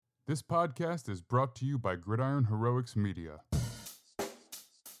This podcast is brought to you by Gridiron Heroics Media.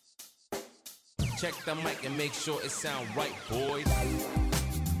 Check the mic and make sure it sound right, boys.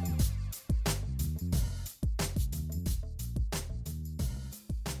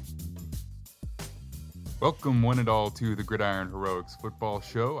 Welcome one and all to the Gridiron Heroics Football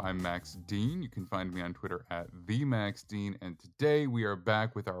Show. I'm Max Dean. You can find me on Twitter at @TheMaxDean. And today we are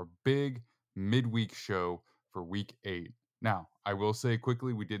back with our big midweek show for Week 8. Now, I will say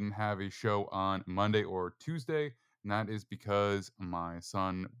quickly, we didn't have a show on Monday or Tuesday, and that is because my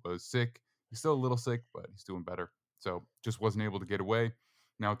son was sick. He's still a little sick, but he's doing better. So just wasn't able to get away.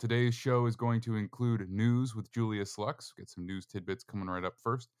 Now, today's show is going to include news with Julius Lux. Get some news tidbits coming right up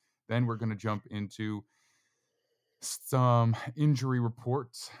first. Then we're going to jump into some injury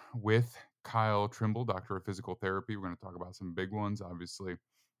reports with Kyle Trimble, doctor of physical therapy. We're going to talk about some big ones, obviously,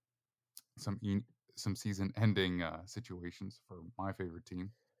 some season-ending situations for my favorite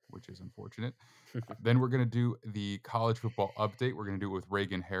team, which is unfortunate. Then we're going to do the college football update. We're going to do it with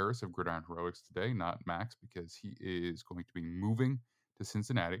Reagan Harris of Gridiron Heroics today, not Max, because he is going to be moving to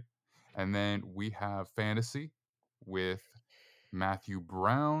Cincinnati. And then we have fantasy with Matthew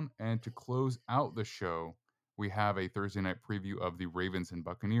Brown. And to close out the show, we have a Thursday night preview of the Ravens and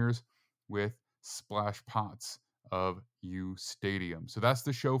Buccaneers with Splash Potts of U Stadium. So that's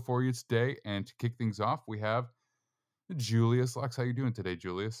the show for you today. And to kick things off, we have Julius Lux. How you doing today,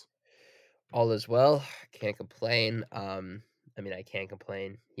 Julius? All is well. Can't complain. I can't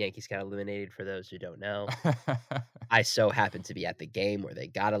complain. Yankees got eliminated for those who don't know. I so happened to be at the game where they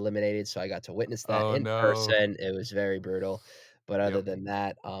got eliminated, so I got to witness that Oh, in no. person. It was very brutal. But other Yep. than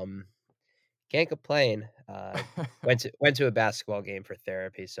that, can't complain. Went to a basketball game for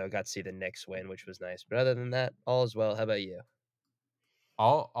therapy, so I got to see the Knicks win, which was nice. But other than that, all is well. How about you?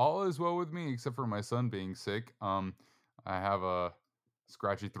 All is well with me, except for my son being sick. I have a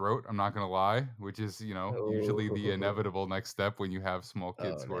scratchy throat. I'm not gonna lie, which is usually the Oh, inevitable next step when you have small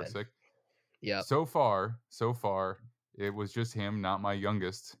kids oh who are man. sick. Yep. So far, it was just him, not my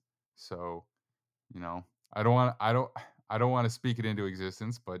youngest. So, I don't want to speak it into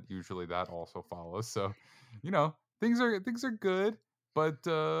existence, but usually that also follows. So, things are good, but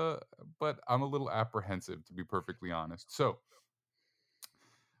I'm a little apprehensive, to be perfectly honest. So,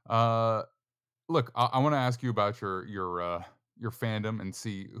 uh, look, I want to ask you about your fandom and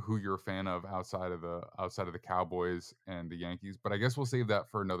see who you're a fan of outside of the Cowboys and the Yankees. But I guess we'll save that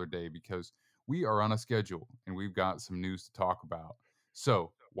for another day because we are on a schedule and we've got some news to talk about.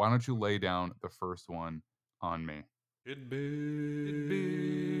 So why don't you lay down the first one on me?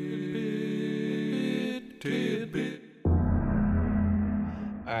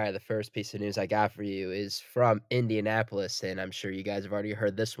 All right, the first piece of news I got for you is from Indianapolis, and I'm sure you guys have already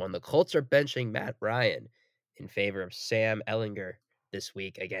heard this one. The Colts are benching Matt Ryan in favor of Sam Ehlinger this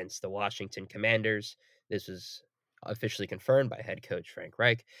week against the Washington Commanders. This was officially confirmed by head coach Frank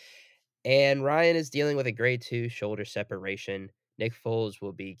Reich. And Ryan is dealing with a grade 2 shoulder separation. Nick Foles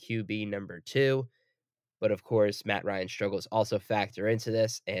will be QB number 2. But of course, Matt Ryan's struggles also factor into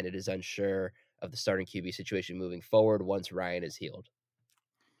this, and it is unsure of the starting QB situation moving forward once Ryan is healed.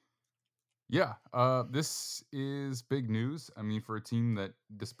 Yeah, this is big news. I mean, for a team that,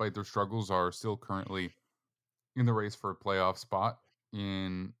 despite their struggles, are still currently in the race for a playoff spot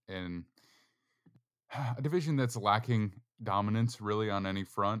in a division that's lacking dominance really on any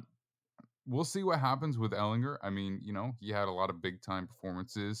front. We'll see what happens with Ellinger. I mean, he had a lot of big time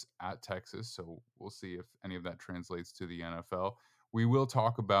performances at Texas, so we'll see if any of that translates to the NFL. We will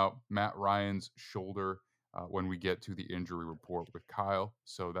talk about Matt Ryan's shoulder when we get to the injury report with Kyle,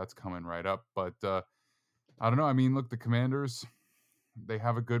 so that's coming right up. But I don't know. I mean, look, the Commanders, they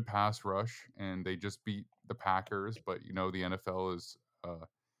have a good pass rush, and they just beat the Packers. But the NFL is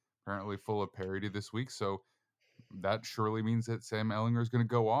apparently full of parity this week, so that surely means that Sam Ellinger is going to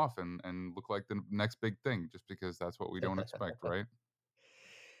go off and look like the next big thing, just because that's what we don't expect, right?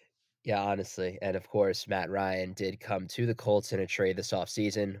 Yeah, honestly. And of course, Matt Ryan did come to the Colts in a trade this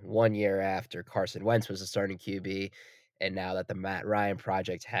offseason, 1 year after Carson Wentz was the starting QB. And now that the Matt Ryan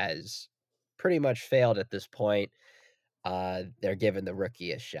project has pretty much failed at this point, they're giving the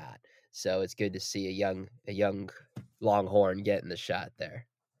rookie a shot. So it's good to see a young Longhorn getting the shot there.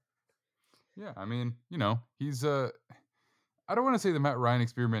 Yeah, I mean, he's I don't want to say the Matt Ryan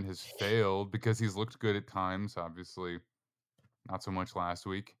experiment has failed because he's looked good at times, obviously not so much last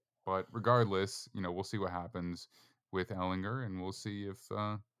week. But regardless, we'll see what happens with Ellinger, and we'll see if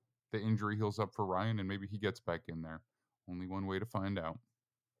the injury heals up for Ryan and maybe he gets back in there. Only one way to find out.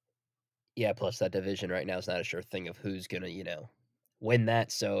 Yeah, plus that division right now is not a sure thing of who's gonna, win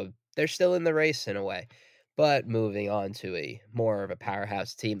that. So they're still in the race in a way. But moving on to a more of a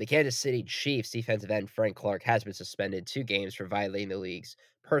powerhouse team, the Kansas City Chiefs defensive end Frank Clark has been suspended 2 games for violating the league's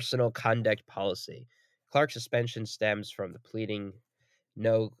personal conduct policy. Clark's suspension stems from the pleading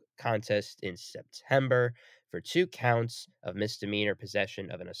no contest in September for 2 counts of misdemeanor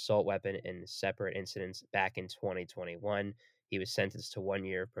possession of an assault weapon in separate incidents back in 2021. He was sentenced to 1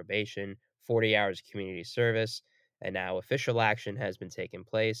 year of probation, 40 hours of community service, and now official action has been taken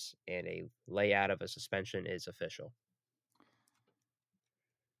place and a layout of a suspension is official.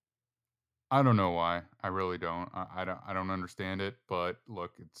 I don't know why. I really don't. I don't understand it. But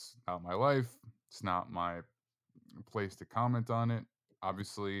look, it's not my life. It's not my place to comment on it.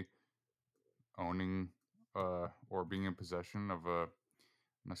 Obviously, owning or being in possession of an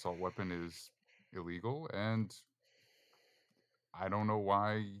assault weapon is illegal, and I don't know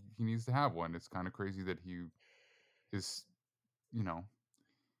why he needs to have one. It's kind of crazy that he is, you know,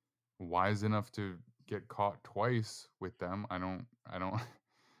 wise enough to get caught twice with them. I don't, I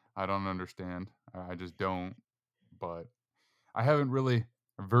don't understand. I just don't. But I haven't really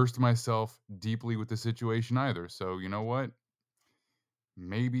versed myself deeply with the situation either. So you know what?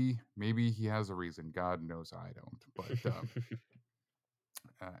 Maybe he has a reason. God knows I don't. But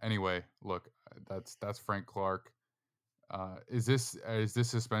anyway, look, that's Frank Clark. Is this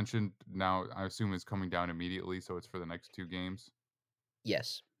suspension now? I assume is coming down immediately, so it's for the next 2 games.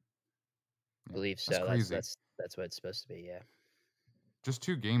 Yes, Yeah, believe that's so. That's crazy. that's that's what it's supposed to be. Yeah. Just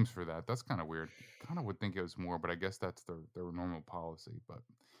 2 games for that. That's kind of weird. Kind of would think it was more, but I guess that's their normal policy. But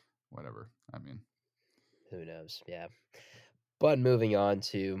whatever. I mean, Who knows? Yeah. But moving on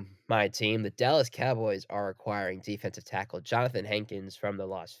to my team, the Dallas Cowboys are acquiring defensive tackle Jonathan Hankins from the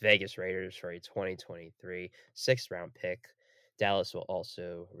Las Vegas Raiders for a 2023 6th round pick. Dallas will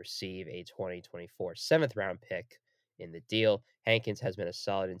also receive a 2024 7th round pick in the deal. Hankins has been a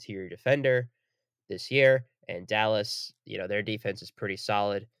solid interior defender this year, and Dallas, their defense is pretty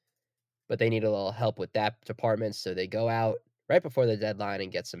solid, but they need a little help with that department, so they go out right before the deadline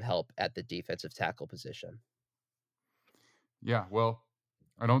and get some help at the defensive tackle position. yeah. Well,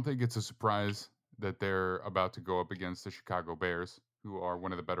 I don't think it's a surprise that they're about to go up against the Chicago Bears, who are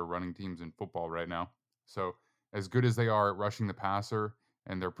one of the better running teams in football right now. So as good as they are at rushing the passer,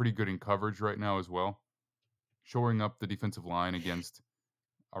 and they're pretty good in coverage right now as well, shoring up the defensive line against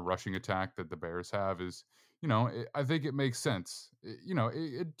a rushing attack that the Bears have is, I think it makes sense.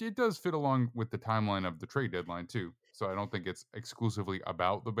 It does fit along with the timeline of the trade deadline too. So I don't think it's exclusively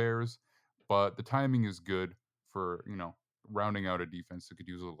about the Bears, but the timing is good for, rounding out a defense that could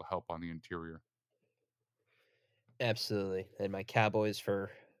use a little help on the interior. Absolutely. And my Cowboys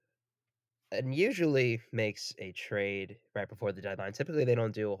for and usually makes a trade right before the deadline. Typically, they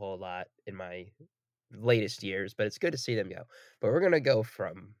don't do a whole lot in my latest years, but it's good to see them go. But we're going to go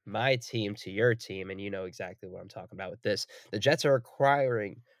from my team to your team, and you know exactly what I'm talking about with this. The Jets are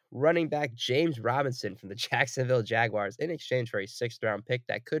acquiring running back James Robinson from the Jacksonville Jaguars in exchange for a 6th round pick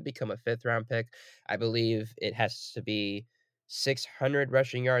that could become a 5th round pick. I believe it has to be 600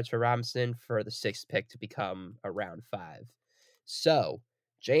 rushing yards for Robinson for the 6th pick to become a round 5. So,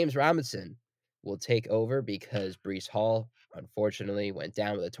 James Robinson will take over because Brees Hall unfortunately went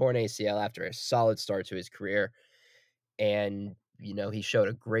down with a torn ACL after a solid start to his career. And, he showed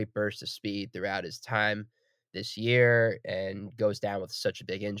a great burst of speed throughout his time this year and goes down with such a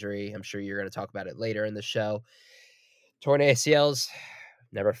big injury. I'm sure you're going to talk about it later in the show. Torn ACLs,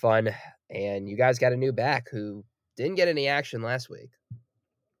 never fun. And you guys got a new back who didn't get any action last week.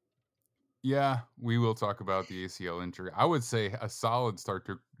 Yeah, we will talk about the ACL injury. I would say a solid start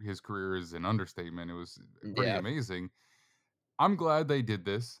to his career is an understatement. It was pretty Yeah, amazing. I'm glad they did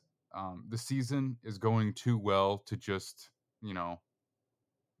this. The season is going too well to just, you know,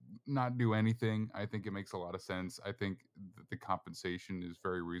 not do anything. I think it makes a lot of sense. I think the compensation is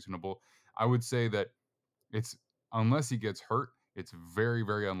very reasonable. I would say that it's unless he gets hurt, it's very,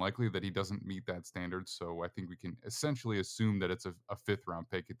 very unlikely that he doesn't meet that standard. So I think we can essentially assume that it's a 5th round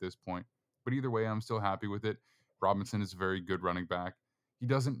pick at this point. But either way, I'm still happy with it. Robinson is a very good running back. He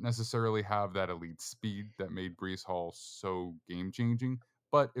doesn't necessarily have that elite speed that made Brees Hall so game changing.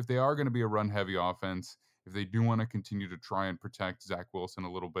 But if they are going to be a run heavy offense, if they do want to continue to try and protect Zach Wilson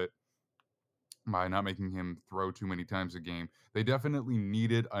a little bit by not making him throw too many times a game, they definitely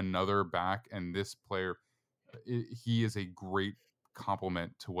needed another back. And this player, he is a great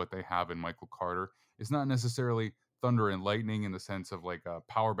complement to what they have in Michael Carter. It's not necessarily thunder and lightning in the sense of like a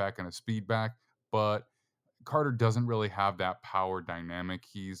power back and a speed back, but Carter doesn't really have that power dynamic.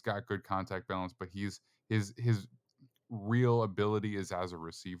 He's got good contact balance, but his real ability is as a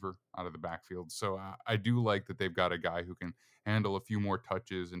receiver out of the backfield. So I do like that they've got a guy who can handle a few more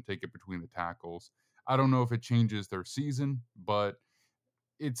touches and take it between the tackles. I don't know if it changes their season, but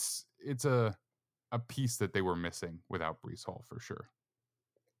it's a piece that they were missing without Brees Hall for sure.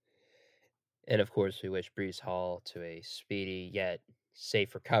 And of course, we wish Brees Hall to a speedy yet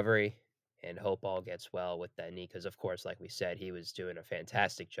safe recovery and hope all gets well with that knee. Because, of course, like we said, he was doing a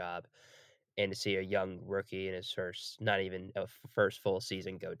fantastic job. And to see a young rookie in his first, not even a first full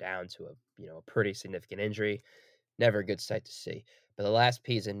season, go down to a pretty significant injury, never a good sight to see. But the last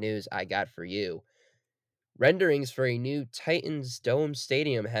piece of news I got for you: renderings for a new Titans Dome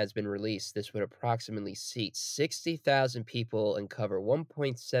stadium has been released. This would approximately seat 60,000 people and cover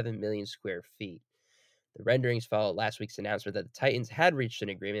 1.7 million square feet. The renderings follow last week's announcement that the Titans had reached an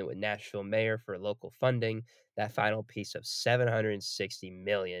agreement with Nashville mayor for local funding. That final piece of $760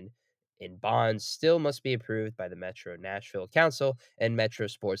 million in bonds still must be approved by the Metro Nashville Council and Metro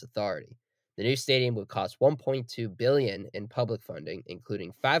Sports Authority. The new stadium would cost $1.2 billion in public funding,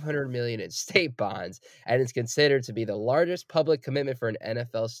 including $500 million in state bonds, and is considered to be the largest public commitment for an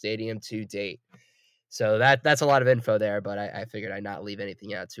NFL stadium to date. So that's a lot of info there, but I figured I'd not leave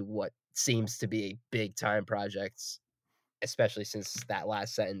anything out to what seems to be a big time project, especially since that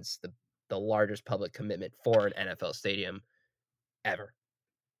last sentence, the largest public commitment for an NFL stadium ever.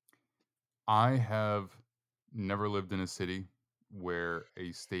 I have never lived in a city where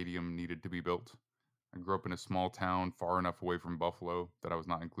a stadium needed to be built. I grew up in a small town far enough away from Buffalo that I was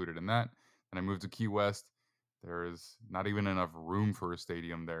not included in that. And I moved to Key West. There is not even enough room for a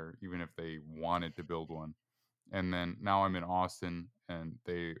stadium there, even if they wanted to build one. And then now I'm in Austin, and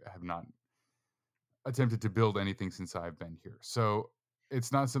they have not attempted to build anything since I've been here. So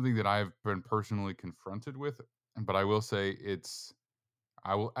it's not something that I've been personally confronted with, but I will say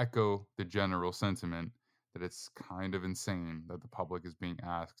I will echo the general sentiment that it's kind of insane that the public is being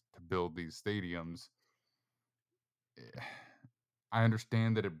asked to build these stadiums. I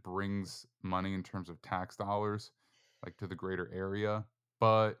understand that it brings money in terms of tax dollars, like to the greater area,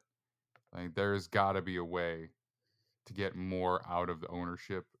 but like there's got to be a way to get more out of the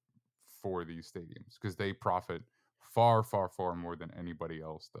ownership for these stadiums because they profit far, far, far more than anybody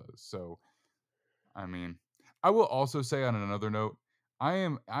else does. So, I mean, I will also say on another note,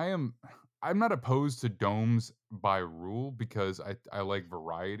 I'm not opposed to domes by rule because I like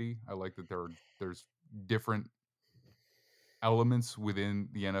variety. I like that there's different elements within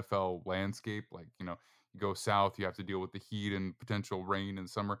the NFL landscape. Like, you go south, you have to deal with the heat and potential rain in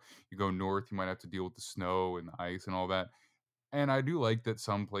summer. You go north, you might have to deal with the snow and the ice and all that. And I do like that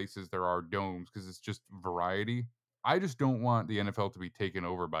some places there are domes because it's just variety. I just don't want the NFL to be taken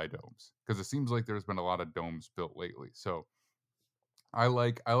over by domes because it seems like there's been a lot of domes built lately. So I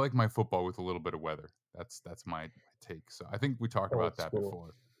like my football with a little bit of weather. That's my take. So I think we talked Old about that school.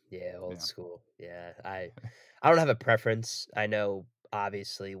 before. Yeah, old Yeah. school. Yeah, I don't have a preference. I know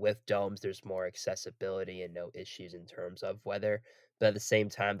obviously with domes there's more accessibility and no issues in terms of weather, but at the same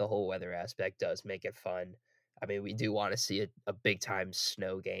time the whole weather aspect does make it fun. I mean, we do want to see a big time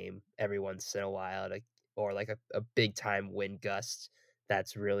snow game every once in a while, or like a big time wind gust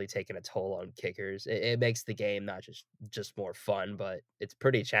that's really taking a toll on kickers. It makes the game not just more fun, but it's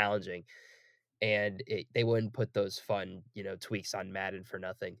pretty challenging, and they wouldn't put those fun, tweaks on Madden for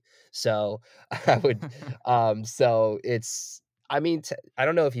nothing. So I would, so it's, I mean, I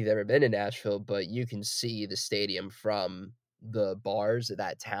don't know if you've ever been in Nashville, but you can see the stadium from the bars of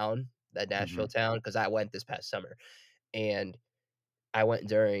that town, that hmm Nashville town, because I went this past summer, and I went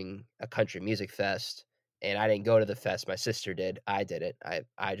during a country music fest, and I didn't go to the fest, my sister did, I didn't.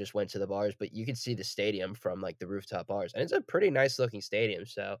 I just went to the bars, but you can see the stadium from, like, the rooftop bars, and it's a pretty nice looking stadium,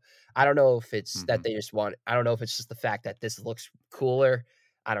 so I don't know if it's hmm that they just want I don't know if it's just the fact that this looks cooler.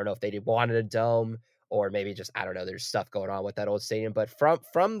 I don't know if they wanted a dome, or maybe just I don't know, there's stuff going on with that old stadium, but from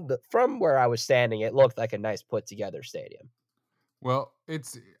where I was standing, it looked like a nice put together stadium. Well,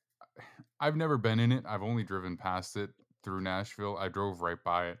 I've never been in it. I've only driven past it through Nashville. I drove right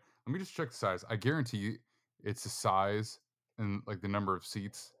by it. Let me just check the size. I guarantee you it's the size and like the number of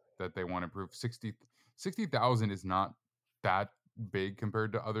seats that they want to improve. 60,000 is not that big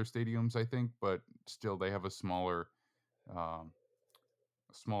compared to other stadiums, I think, but still they have um,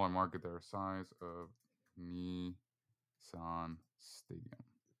 a smaller market there. Size of Nissan Stadium.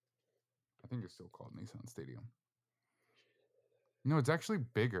 I think it's still called Nissan Stadium. No, it's actually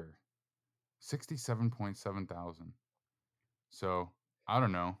bigger. 67.7 thousand. So I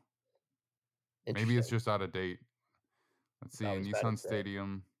don't know. Maybe it's Interesting. just out of date. Let's I see. was about to Nissan say.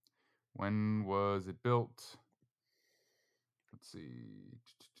 Stadium. When was it built? Let's see.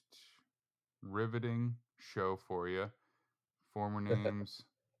 Riveting show for you. Former names.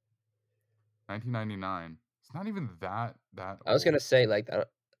 1999. It's not even that I was old. gonna say, like,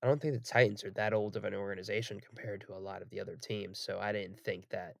 I don't think the Titans are that old of an organization compared to a lot of the other teams, so I didn't think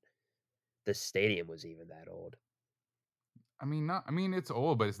that the stadium was even that old. I mean, it's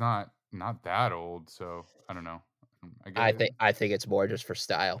old, but it's not that old, so I don't know. I get I it. think I think it's more just for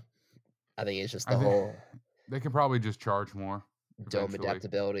style. I think it's just I the think whole they can probably just charge more dome eventually.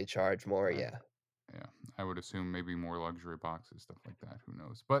 adaptability charge more, I yeah. Yeah, I would assume maybe more luxury boxes, stuff like that. Who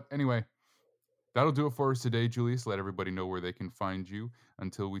knows? But anyway, that'll do it for us today, Julius. Let everybody know where they can find you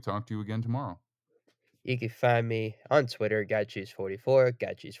until we talk to you again tomorrow. You can find me on Twitter, GuyChoose44,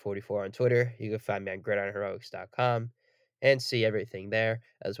 GuyChoose44 on Twitter. You can find me on gridironheroics.com and see everything there,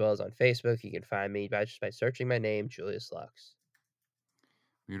 as well as on Facebook. You can find me by searching my name, Julius Lux.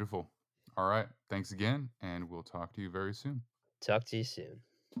 Beautiful. All right. Thanks again, and we'll talk to you very soon. Talk to you soon.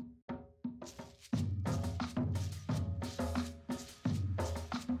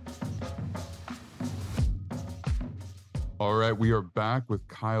 All right, we are back with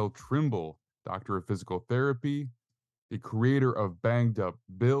Kyle Trimble, doctor of physical therapy, the creator of Banged Up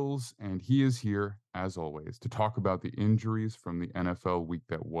Bills, and he is here, as always, to talk about the injuries from the NFL week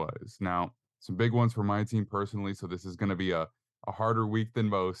that was. Now, some big ones for my team personally, so this is going to be a harder week than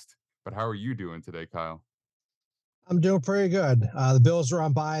most. But how are you doing today, Kyle? I'm doing pretty good. The Bills were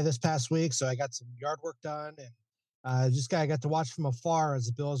on bye this past week, so I got some yard work done, and just got to watch from afar as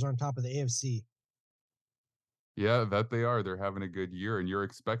the Bills are on top of the AFC. Yeah, that they are. They're having a good year, and you're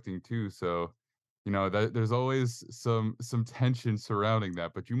expecting too. So, you know that there's always some tension surrounding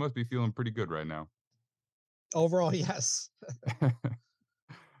that. But you must be feeling pretty good right now. Overall, yes.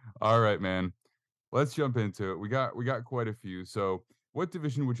 All right, man. Let's jump into it. We got quite a few. So, what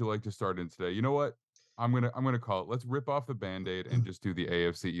division would you like to start in today? You know what? I'm gonna call it. Let's rip off the band-aid and just do the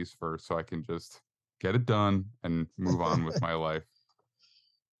AFC East first, so I can just get it done and move on with my life.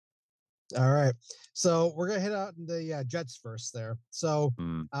 All right. So we're gonna hit out the Jets first there. So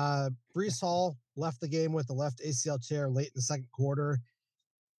Mm, Brees Hall left the game with the left ACL tear late in the second quarter.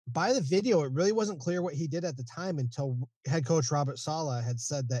 By the video, it really wasn't clear what he did at the time until head coach Robert Saleh had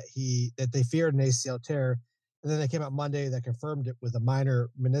said that they feared an ACL tear, and then they came out Monday that confirmed it with a minor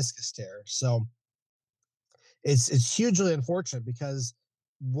meniscus tear. So it's hugely unfortunate because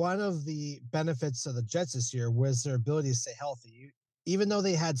one of the benefits of the Jets this year was their ability to stay healthy. Even though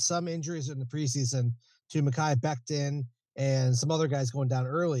they had some injuries in the preseason to Mekhi Becton and some other guys going down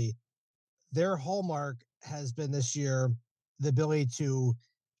early, their hallmark has been this year the ability to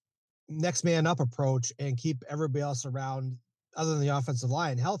next man up approach and keep everybody else around other than the offensive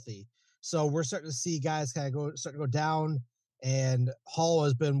line healthy. So we're starting to see guys starting to go down, and Hall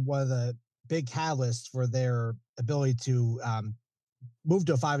has been one of the big catalysts for their ability to move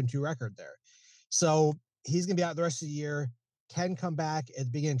to a 5-2 record there. So he's going to be out the rest of the year. Can come back at the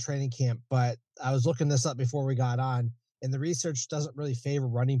beginning of training camp, but I was looking this up before we got on, and the research doesn't really favor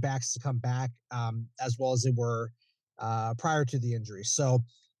running backs to come back as well as they were prior to the injury. So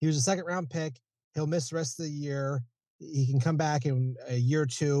he was a second round pick. He'll miss the rest of the year. He can come back in a year or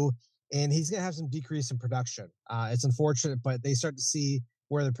two, and he's going to have some decrease in production. It's unfortunate, but they start to see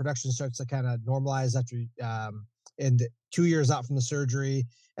where the production starts to kind of normalize after and 2 years out from the surgery,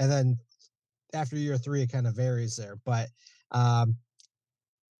 and then after year three, it kind of varies there. But um,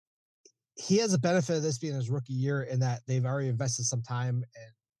 he has a benefit of this being his rookie year in that they've already invested some time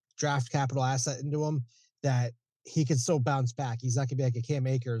and draft capital asset into him that he can still bounce back. He's not going to be like a Cam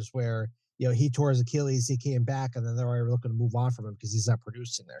Akers where, he tore his Achilles, he came back, and then they're already looking to move on from him because he's not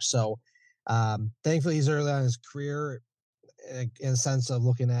producing there. So thankfully, he's early on in his career in a sense of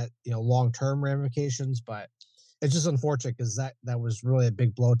looking at, long-term ramifications, but it's just unfortunate because that was really a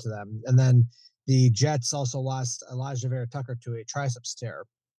big blow to them. And then the Jets also lost Elijah Vera Tucker to a triceps tear,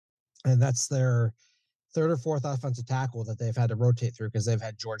 and that's their third or fourth offensive tackle that they've had to rotate through because they've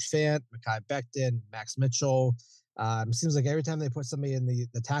had George Fant, Mekhi Becton, Max Mitchell. Seems like every time they put somebody in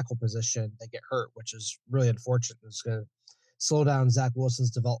the tackle position, they get hurt, which is really unfortunate. It's going to slow down Zach Wilson's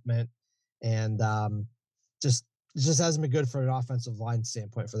development, and just it just hasn't been good for an offensive line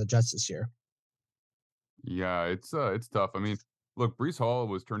standpoint for the Jets this year. yeah, it's tough. I mean, look, Brees Hall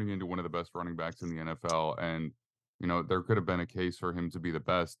was turning into one of the best running backs in the NFL, and there could have been a case for him to be the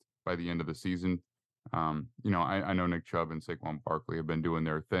best by the end of the season. I know Nick Chubb and Saquon Barkley have been doing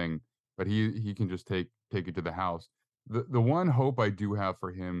their thing, but he can just take it to the house. The one hope I do have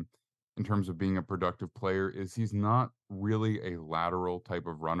for him in terms of being a productive player is he's not really a lateral type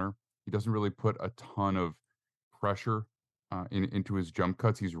of runner. He doesn't really put a ton of pressure into his jump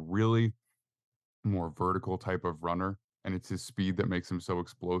cuts. He's really more vertical type of runner, and it's his speed that makes him so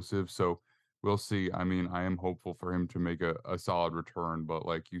explosive. So we'll see. I mean, I am hopeful for him to make a solid return, but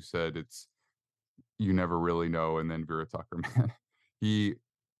like you said, it's you never really know. And then Vera Tucker, man, he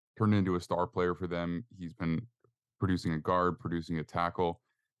turned into a star player for them. He's been producing a guard, producing a tackle,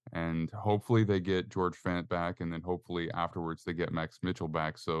 and hopefully they get George Fant back, and then hopefully afterwards they get Max Mitchell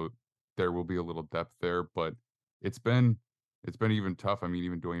back. So there will be a little depth there, but it's been it's been even tough. I mean,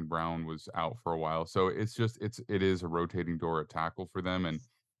 even Dwayne Brown was out for a while, so it is a rotating door at tackle for them, and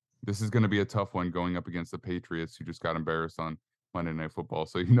this is going to be a tough one going up against the Patriots, who just got embarrassed on Monday Night Football.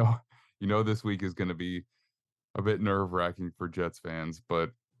 So this week is going to be a bit nerve wracking for Jets fans,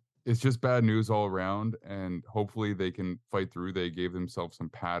 but it's just bad news all around. And hopefully they can fight through. They gave themselves some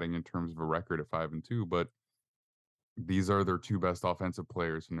padding in terms of a record at 5-2, but these are their two best offensive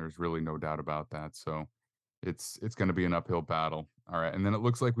players, and there's really no doubt about that. So it's going to be an uphill battle. All right, and then it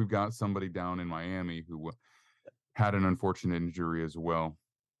looks like we've got somebody down in Miami who had an unfortunate injury as well.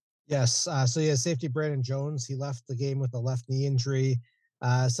 Yes. So yeah, safety Brandon Jones, he left the game with a left knee injury.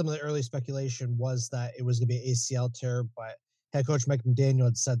 Some of the early speculation was that it was going to be ACL tear, but head coach Mike McDaniel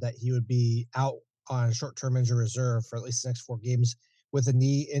had said that he would be out on short-term injury reserve for at least the next 4 games with a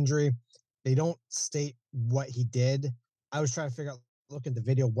knee injury. They don't state what he did. I was trying to figure out, look at the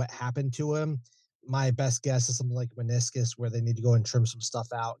video, what happened to him. My best guess is something like meniscus, where they need to go and trim some stuff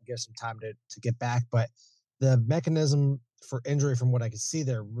out and give some time to get back. But the mechanism for injury, from what I could see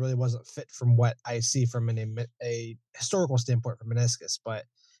there, really wasn't fit from what I see from a historical standpoint for meniscus. But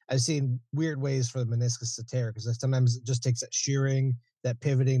I've seen weird ways for the meniscus to tear, because sometimes it just takes that shearing, that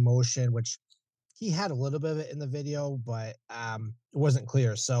pivoting motion, which he had a little bit of it in the video, but it wasn't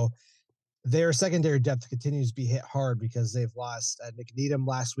clear. So their secondary depth continues to be hit hard because they've lost Nick Needham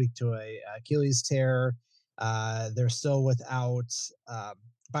last week to a Achilles tear. They're still without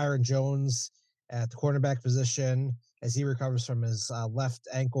Byron Jones at the cornerback position as he recovers from his left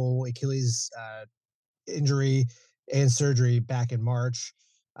ankle Achilles injury and surgery back in March.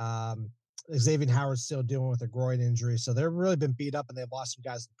 Xavier Howard's still dealing with a groin injury, so they've really been beat up, and they've lost some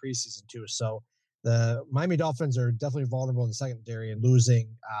guys in the preseason too. So the Miami Dolphins are definitely vulnerable in the secondary, and losing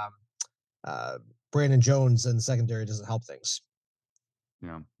Brandon Jones in the secondary doesn't help things.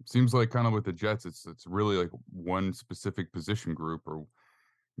 Yeah, seems like kind of with the Jets, it's really like one specific position group, or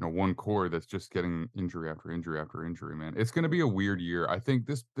one core that's just getting injury after injury after injury. Man, it's going to be a weird year. I think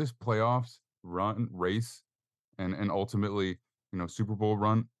this playoffs run race and ultimately Super Bowl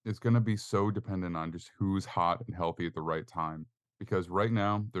run is going to be so dependent on just who's hot and healthy at the right time. Because right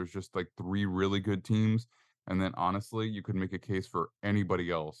now there's just like 3 really good teams, and then honestly, you could make a case for anybody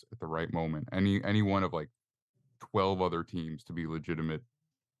else at the right moment. Any one of like 12 other teams to be legitimate.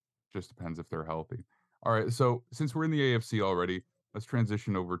 Just depends if they're healthy. All right, so since we're in the AFC already, let's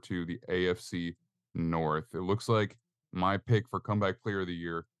transition over to the AFC North. It looks like my pick for comeback player of the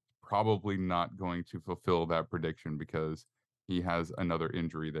year probably not going to fulfill that prediction, because he has another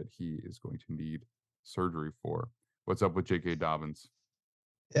injury that he is going to need surgery for. What's up with J.K. Dobbins?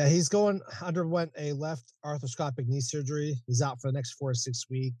 Yeah, underwent a left arthroscopic knee surgery. He's out for the next 4 to 6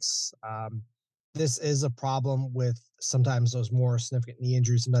 weeks. This is a problem with sometimes those more significant knee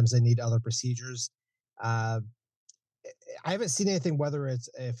injuries. Sometimes they need other procedures. Uh, I haven't seen anything whether it's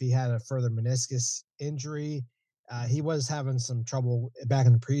if he had a further meniscus injury. He was having some trouble back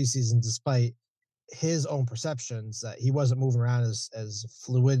in the preseason, despite his own perceptions that he wasn't moving around as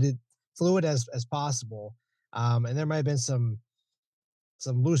fluid as possible. And there might have been some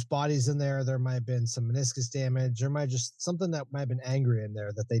loose bodies in there. There might have been some meniscus damage. There might just something that might have been angry in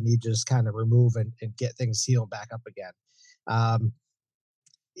there that they need to just kind of remove and get things healed back up again.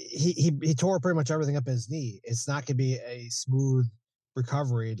 He tore pretty much everything up in his knee. It's not going to be a smooth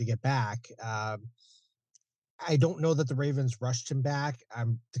recovery to get back. I don't know that the Ravens rushed him back,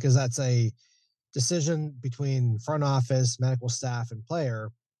 because that's a decision between front office, medical staff, and player.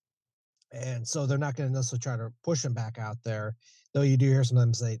 And so they're not going to necessarily try to push him back out there, though you do hear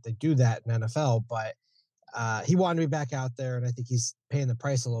sometimes they do that in NFL. But he wanted to be back out there, and I think he's paying the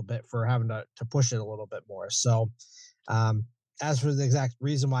price a little bit for having to push it a little bit more. So as for the exact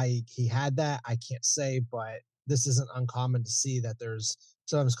reason why he had that, I can't say, but this isn't uncommon to see that there's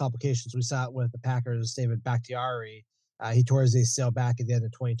sometimes complications. We saw it with the Packers, David Bakhtiari. He tore his ACL back at the end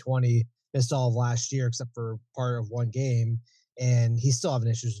of 2020, missed all of last year except for part of one game, and he's still having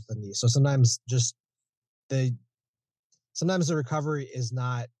issues with the knee. So sometimes the recovery is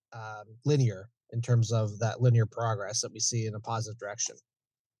not linear in terms of that linear progress that we see in a positive direction.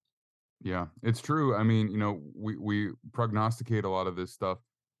 Yeah, it's true. I mean, we prognosticate a lot of this stuff,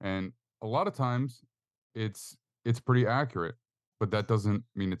 and a lot of times it's pretty accurate, but that doesn't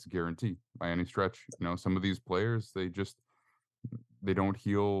mean it's a guarantee by any stretch. Some of these players, they don't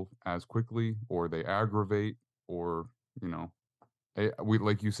heal as quickly, or they aggravate, or we,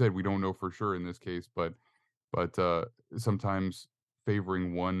 like you said, we don't know for sure in this case, but sometimes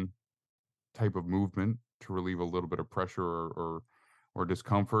favoring one type of movement to relieve a little bit of pressure or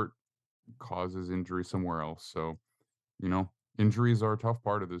discomfort causes injury somewhere else. So, injuries are a tough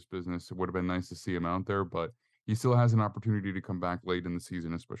part of this business. It would have been nice to see him out there, but he still has an opportunity to come back late in the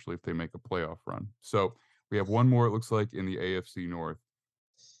season, especially if they make a playoff run. So we have one more, it looks like, in the AFC North.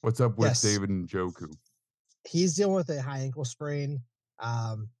 What's up with Yes, David Njoku? he's dealing with a high ankle sprain.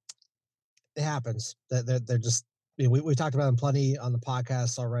 Um, it happens. They're just, we talked about them plenty on the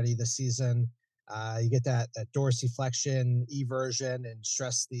podcast already this season. You get that dorsiflexion, eversion, and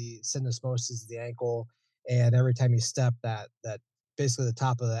stress the syndesmosis of the ankle, and every time you step, that basically the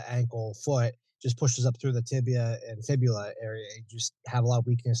top of the ankle foot just pushes up through the tibia and fibula area. You just have a lot of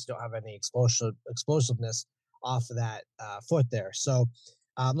weakness. Don't have any explosiveness off of that foot there. So,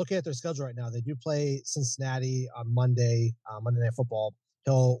 looking at their schedule right now, they do play Cincinnati on Monday, Monday Night Football.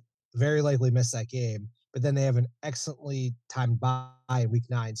 He'll very likely miss that game, but then they have an excellently timed bye in week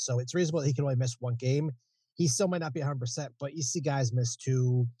 9. So it's reasonable that he can only miss one game. He still might not be 100%, but you see guys miss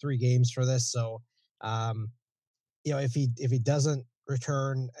 2-3 games for this. So, if he doesn't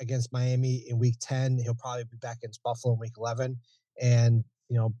return against Miami in week 10, he'll probably be back against Buffalo in week 11. And,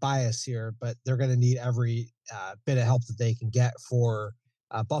 bias here, but they're going to need every bit of help that they can get for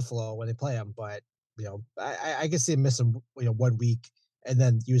Buffalo when they play them. But, I can see him missing, 1 week and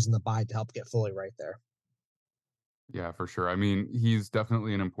then using the bye to help get fully right there. Yeah, for sure. I mean, he's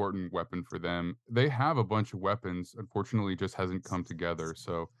definitely an important weapon for them. They have a bunch of weapons. Unfortunately, it just hasn't come together.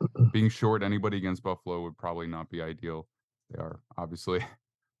 So being short anybody against Buffalo would probably not be ideal. They are obviously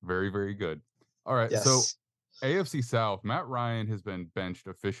very, very good. All right. So Yes. AFC South, Matt Ryan has been benched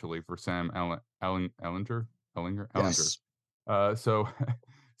officially for Sam Ellinger. Yes. So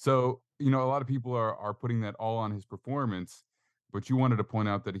so a lot of people are putting that all on his performance, but you wanted to point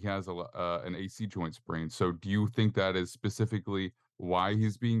out that he has an AC joint sprain. So do you think that is specifically why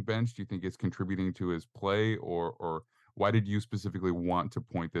he's being benched? Do you think it's contributing to his play, or why did you specifically want to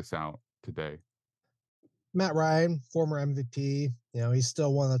point this out today? Matt Ryan, former MVP, he's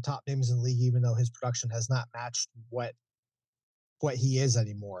still one of the top names in the league, even though his production has not matched what he is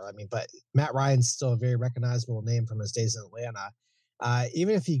anymore. I mean, but Matt Ryan's still a very recognizable name from his days in Atlanta.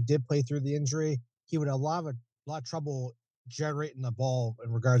 Even if he did play through the injury, he would have a lot of trouble generating the ball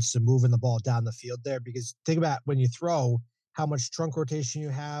in regards to moving the ball down the field there. Because think about when you throw, how much trunk rotation you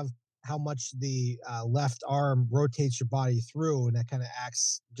have, how much the left arm rotates your body through, and that kind of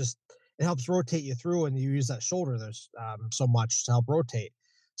acts just it helps rotate you through, and you use that shoulder there's so much to help rotate.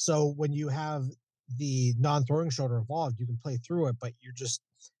 So when you have the non-throwing shoulder involved, you can play through it, but you're just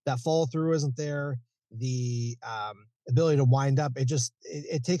that follow through isn't there. The ability to wind up,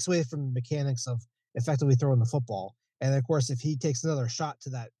 it takes away from the mechanics of effectively throwing the football. And of course, if he takes another shot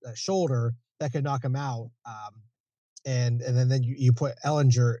to that shoulder, that could knock him out. And then you put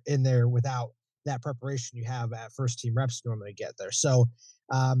Ellinger in there without that preparation you have at first team reps normally get there. So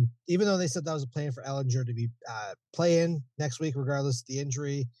even though they said that was a plan for Ellinger to be playing next week, regardless of the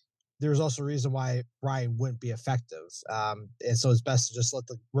injury, there's also a reason why Ryan wouldn't be effective. And so it's best to just let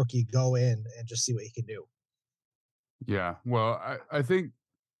the rookie go in and just see what he can do. Yeah, well, I think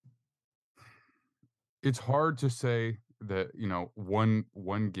it's hard to say that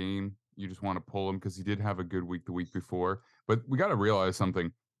one game you just want to pull him because he did have a good week the week before. But we got to realize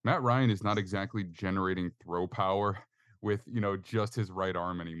something. Matt Ryan is not exactly generating throw power with just his right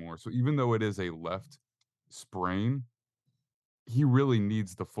arm anymore. So even though it is a left sprain, he really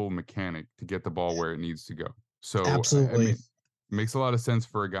needs the full mechanic to get the ball where it needs to go. So I Absolutely. mean, it makes a lot of sense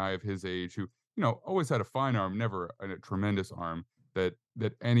for a guy of his age who always had a fine arm, never a tremendous arm. That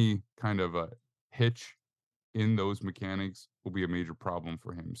any kind of a hitch in those mechanics will be a major problem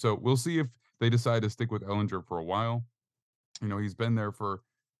for him. So we'll see if they decide to stick with Ellinger for a while. He's been there for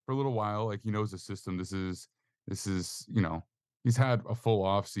a little while. Like, he knows the system. This is he's had a full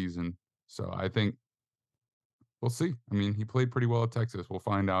off season. So I think we'll see. I mean, he played pretty well at Texas. We'll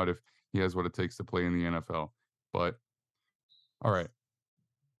find out if he has what it takes to play in the NFL. But all right.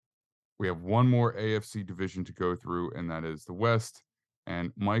 We have one more AFC division to go through, and that is the West.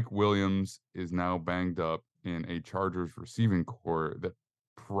 And Mike Williams is now banged up in a Chargers receiving core that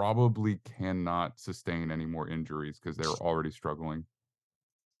probably cannot sustain any more injuries because they're already struggling.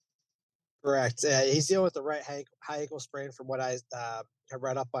 Correct. He's dealing with the right high ankle sprain from what I have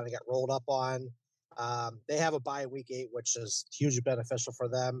read up on and got rolled up on. They have a bye week 8, which is hugely beneficial for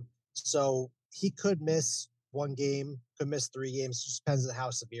them. So he could miss one game, could miss 3 games. Just depends on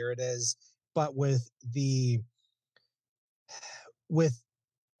how severe it is. But with the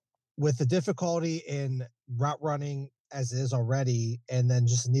difficulty in route running as it is already, and then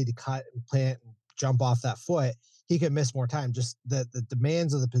just need to cut and plant and jump off that foot, he could miss more time. Just the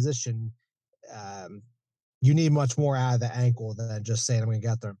demands of the position, you need much more out of the ankle than just saying I'm going to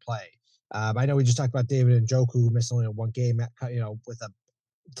get out there and play. I know we just talked about David Njoku, who missed only one game, with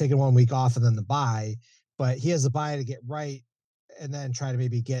taking 1 week off and then the bye, but he has the bye to get right and then try to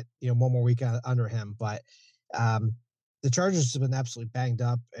maybe get one more week under him. But the Chargers have been absolutely banged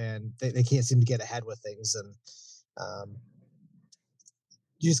up, and they can't seem to get ahead with things. And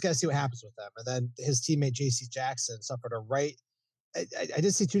you just got to see what happens with them. And then his teammate J.C. Jackson suffered a right. I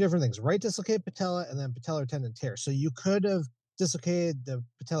did see two different things: right dislocated patella and then patellar tendon tear. So you could have dislocated the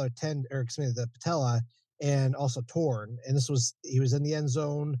patellar tendon, or excuse me, the patella, and also torn. And he was in the end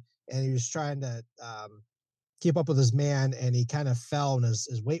zone, and he was trying to keep up with his man, and he kind of fell, and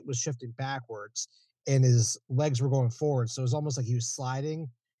his weight was shifting backwards, and his legs were going forward. So it was almost like he was sliding,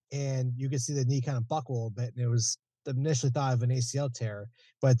 and you could see the knee kind of buckle a little bit, and it was initially thought of an ACL tear,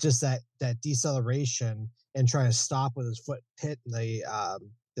 but just that deceleration and trying to stop with his foot hit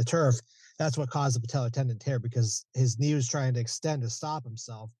the turf, that's what caused the patellar tendon tear, because his knee was trying to extend to stop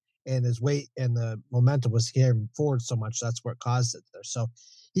himself, and his weight and the momentum was carrying forward so much. That's what caused it there. So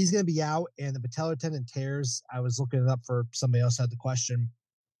he's going to be out. And the patellar tendon tears, I was looking it up for somebody else had the question.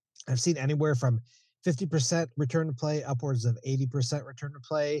 I've seen anywhere from 50% return to play upwards of 80% return to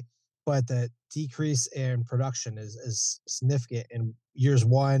play, but the decrease in production is significant in years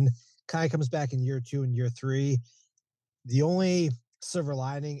one, kind of comes back in year two and year three. The only silver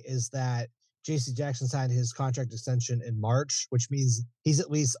lining is that J.C. Jackson signed his contract extension in March, which means he's at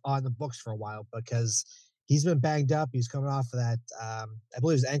least on the books for a while, because he's been banged up. He's coming off of that, I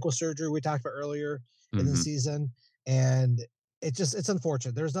believe it was ankle surgery we talked about earlier in the season. And it's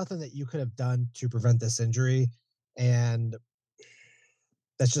unfortunate. There's nothing that you could have done to prevent this injury. And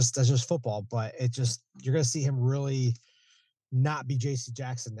that's just football, but you're going to see him really not be JC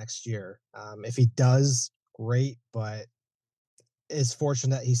Jackson next year. If he does, great, but it's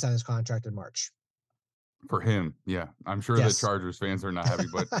fortunate that he signed his contract in March. For him, yeah. I'm sure that Chargers fans are not happy,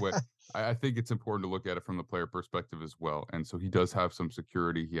 but I think it's important to look at it from the player perspective as well. And so he does have some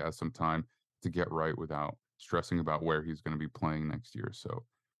security. He has some time to get right without stressing about where he's going to be playing next year. So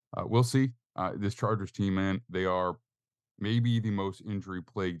we'll see. This Chargers team, man, they are maybe the most injury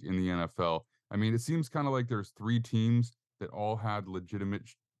plagued in the NFL. I mean, it seems kind of like there's three teams that all had legitimate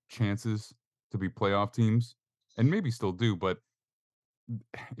chances to be playoff teams, and maybe still do, but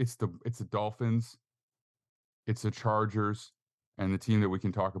it's the Dolphins, it's the Chargers, and the team that we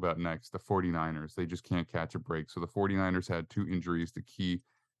can talk about next, the 49ers. They just can't catch a break. So the 49ers had two injuries to key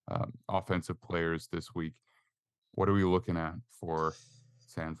offensive players this week. What are we looking at for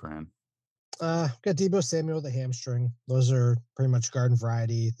San Fran? Got Deebo Samuel, the hamstring. Those are pretty much garden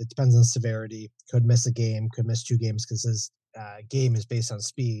variety. It depends on severity. Could miss a game, could miss 2 games because his game is based on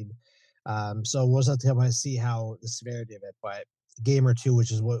speed. So we'll just have to see how the severity of it, but a game or 2,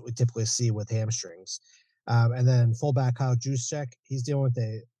 which is what we typically see with hamstrings. And then fullback Kyle Juszczyk, he's dealing with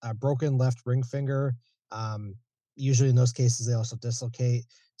a broken left ring finger. Usually in those cases, they also dislocate.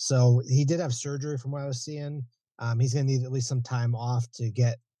 So he did have surgery from what I was seeing. He's going to need at least some time off to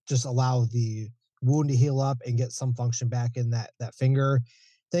just allow the wound to heal up and get some function back in that finger.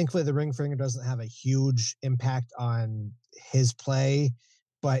 Thankfully, the ring finger doesn't have a huge impact on his play,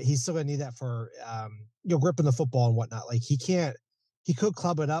 but he's still going to need that for gripping the football and whatnot. Like he could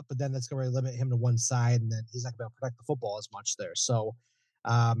club it up, but then that's going to limit him to one side, and then he's not going to be able to protect the football as much there. So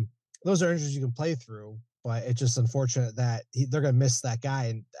those are injuries you can play through, but it's just unfortunate that they're going to miss that guy.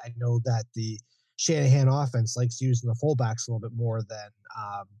 And I know that the Shanahan offense likes using the fullbacks a little bit more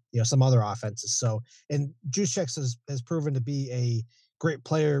than some other offenses. So, and Juszczyk has proven to be a great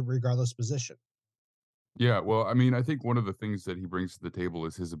player regardless of position. Yeah, well, I mean, I think one of the things that he brings to the table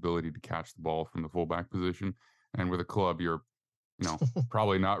is his ability to catch the ball from the fullback position. And with a club, you're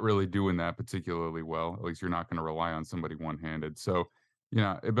probably not really doing that particularly well. At least you're not going to rely on somebody one-handed. So,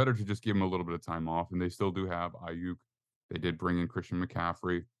 it better to just give him a little bit of time off. And they still do have Ayuk. They did bring in Christian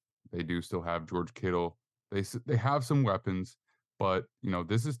McCaffrey. They do still have George Kittle. They have some weapons, but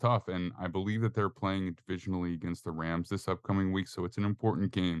this is tough. And I believe that they're playing divisionally against the Rams this upcoming week, so it's an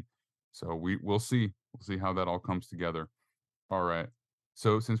important game. So we'll see. We'll see how that all comes together. All right.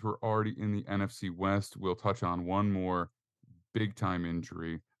 So since we're already in the NFC West, we'll touch on one more big-time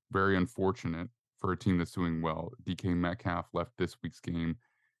injury. Very unfortunate for a team that's doing well. DK Metcalf left this week's game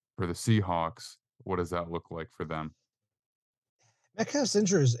for the Seahawks. What does that look like for them? Metcalf's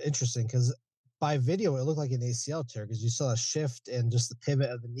injury is interesting because by video it looked like an ACL tear because you saw a shift and just the pivot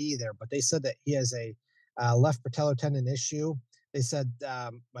of the knee there. But they said that he has a left patellar tendon issue. They said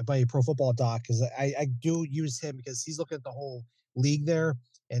my buddy Pro Football Doc, because I do use him because he's looking at the whole league there,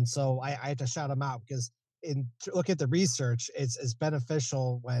 and so I have to shout him out because look at the research, it's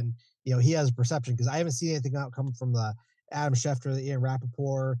beneficial when he has perception, because I haven't seen anything out come from the Adam Schefter, the Ian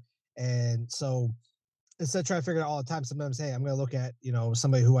Rappaport, and so instead of trying to figure it out all the time, sometimes, hey, I'm going to look at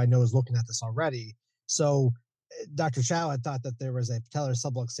somebody who I know is looking at this already. So Dr. Chow had thought that there was a patellar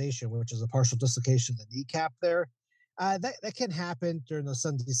subluxation, which is a partial dislocation of the kneecap there. That can happen during those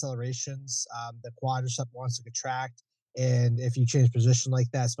sudden decelerations. The quadricep wants to contract, and if you change position like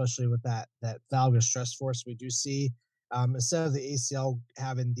that, especially with that valgus stress force we do see, instead of the ACL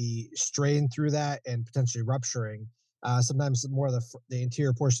having the strain through that and potentially rupturing, sometimes more of the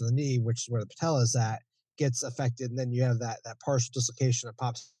anterior portion of the knee, which is where the patella is at, gets affected, and then you have that partial dislocation that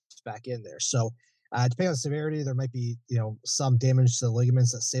pops back in there. So depending on the severity, there might be some damage to the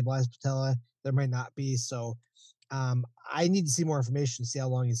ligaments that stabilize patella. There might not be. So I need to see more information to see how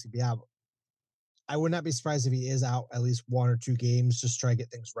long he's going to be out. I would not be surprised if he is out at least 1 or 2 games, just try to get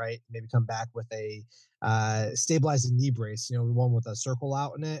things right. Maybe come back with a stabilizing knee brace, one with a circle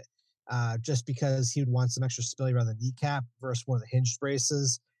out in it, just because he would want some extra stability around the kneecap versus one of the hinged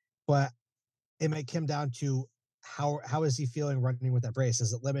braces. But it might come down to how is he feeling running with that brace?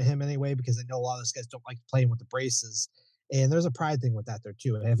 Does it limit him anyway? Because I know a lot of those guys don't like playing with the braces, and there's a pride thing with that there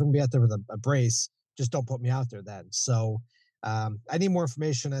too. And if I'm gonna be out there with a brace, just don't put me out there then. So I need more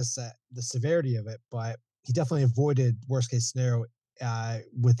information as to the severity of it, but he definitely avoided worst case scenario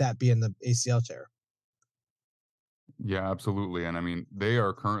with that being the ACL tear. Yeah, absolutely. And I mean, they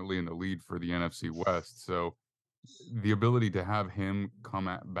are currently in the lead for the NFC West. So the ability to have him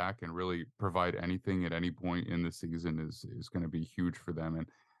back and really provide anything at any point in the season is going to be huge for them. And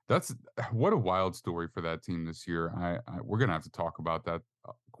that's what a wild story for that team this year. We're going to have to talk about that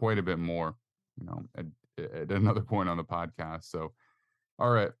quite a bit more, at another point on the podcast. So,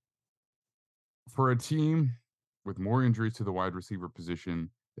 all right, for a team with more injuries to the wide receiver position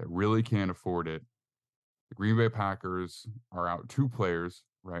that really can't afford it, the Green Bay Packers are out 2 players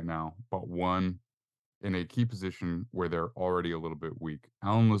right now, but one in a key position where they're already a little bit weak.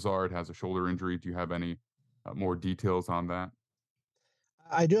 Alan Lazard has a shoulder injury. Do you have any more details on that?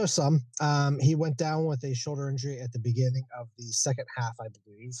 I do have some. He went down with a shoulder injury at the beginning of the second half, I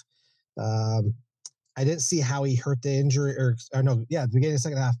believe. I didn't see how he hurt the injury, or no, yeah, the beginning of the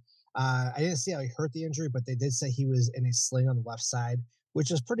second half. I didn't see how he hurt the injury, but they did say he was in a sling on the left side, which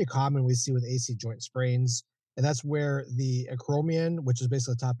is pretty common we see with AC joint sprains. And that's where the acromion, which is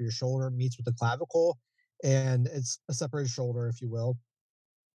basically the top of your shoulder, meets with the clavicle. And it's a separated shoulder, if you will.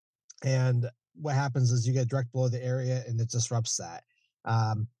 And what happens is you get direct below the area and it disrupts that.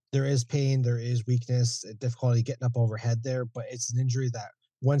 There is pain, there is weakness, difficulty getting up overhead there, but it's an injury that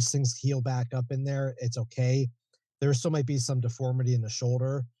once things heal back up in there, it's okay. There still might be some deformity in the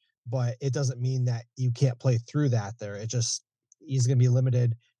shoulder, but it doesn't mean that you can't play through that there. It just, he's going to be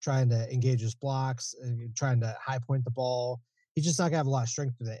limited trying to engage his blocks, trying to high point the ball. He's just not going to have a lot of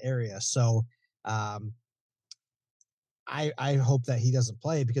strength in the area. So, I hope that he doesn't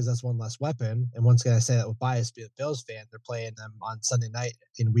play, because that's one less weapon. And once again, I say that with bias, being a Bills fan, they're playing them on Sunday night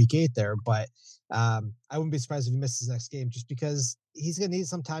in Week 8 there. But I wouldn't be surprised if he misses next game, just because he's going to need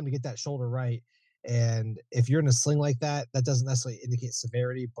some time to get that shoulder right. And if you're in a sling like that, that doesn't necessarily indicate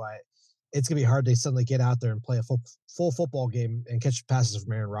severity, but it's going to be hard to suddenly get out there and play a full football game and catch passes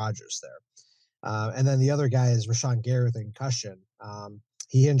from Aaron Rodgers there. And then the other guy is Rashawn Gary with a concussion.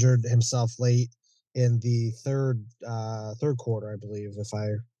 He injured himself late in the third quarter, I believe, if I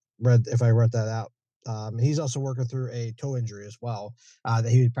read that out. He's also working through a toe injury as well, that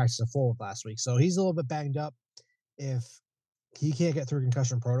he was practicing full with last week. So he's a little bit banged up. If he can't get through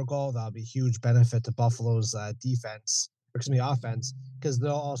concussion protocol, that'll be a huge benefit to Buffalo's offense, because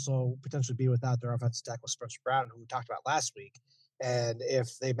they'll also potentially be without their offensive tackle Spencer Brown, who we talked about last week. And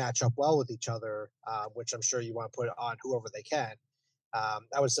if they match up well with each other, which I'm sure you want to put on whoever they can,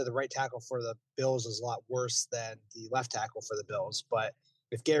 I would say the right tackle for the Bills is a lot worse than the left tackle for the Bills. But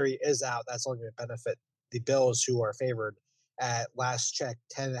if Gary is out, that's only going to benefit the Bills, who are favored at last check,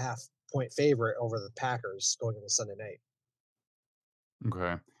 10.5-point favorite over the Packers going into Sunday night.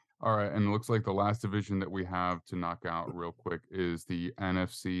 Okay. All right. And it looks like the last division that we have to knock out real quick is the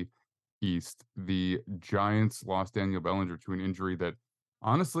NFC East. The Giants lost Daniel Bellinger to an injury that,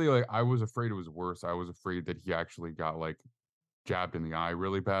 honestly, like, I was afraid it was worse. I was afraid that he actually got jabbed in the eye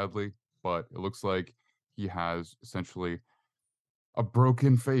really badly, but it looks like he has essentially a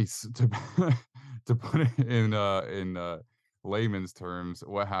broken face, to to put it in layman's terms.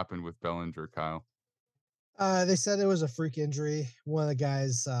 What happened with Bellinger, Kyle? They said it was a freak injury. One of the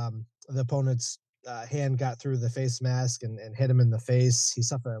guys, the opponent's hand got through the face mask and hit him in the face. He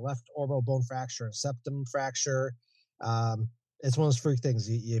suffered a left orbital bone fracture and septum fracture. it's one of those freak things.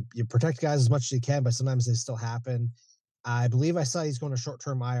 You protect guys as much as you can, but sometimes they still happen. I believe I saw he's going to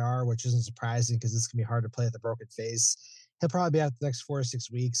short-term IR, which isn't surprising because this can be hard to play with a broken face. He'll probably be out the next 4 to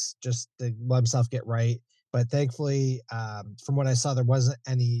 6 weeks just to let himself get right. But thankfully, from what I saw, there wasn't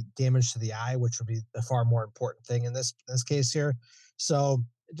any damage to the eye, which would be the far more important thing in this case here. So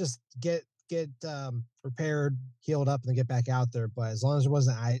just get repaired, healed up, and then get back out there. But as long as there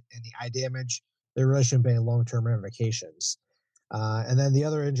wasn't any eye damage, there really shouldn't be any long-term ramifications. And then the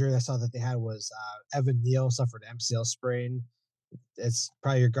other injury I saw that they had was Evan Neal suffered an MCL sprain. It's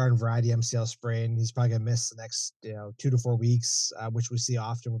probably your garden variety MCL sprain. He's probably gonna miss the next 2 to 4 weeks, which we see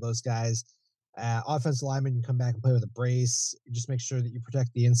often with those guys. Offensive lineman, you come back and play with a brace. You just make sure that you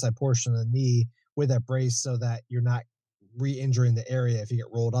protect the inside portion of the knee with that brace so that you're not re-injuring the area if you get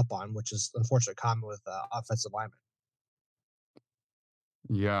rolled up on, which is unfortunately common with offensive linemen.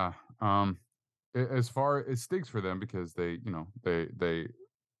 Yeah. As far it stinks for them because they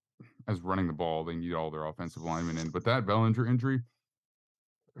as running the ball, they need all their offensive linemen in. But that Bellinger injury,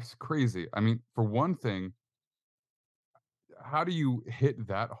 it's crazy. I mean, for one thing, how do you hit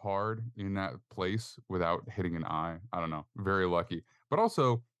that hard in that place without hitting an eye? I don't know. Very lucky. But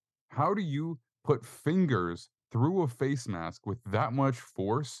also, how do you put fingers through a face mask with that much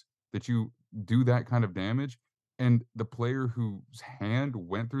force that you do that kind of damage? And the player whose hand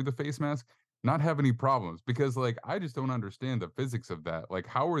went through the face mask not have any problems because, like, I just don't understand the physics of that. Like,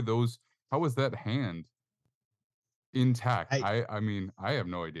 how was that hand intact? I I mean, I have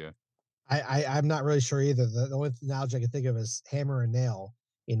no idea. I'm not really sure either. The only analogy I can think of is hammer and nail.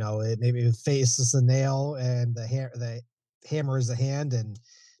 Maybe the face is the nail and the hammer is the hand, and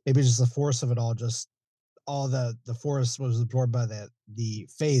maybe just the force of it all. Just all the force was absorbed by the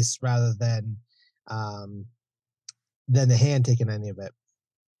face rather um, than the hand taking any of it.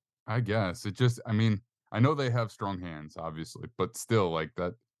 I guess it just I mean, I know they have strong hands, obviously, but still, like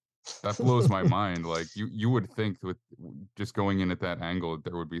that blows my mind. Like you would think with just going in at that angle,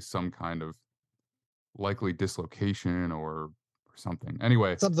 there would be some kind of likely dislocation or something.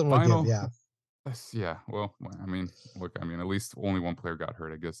 Anyway, Something would give, final. yeah. Yeah. Well, I mean, look, I mean, at least only one player got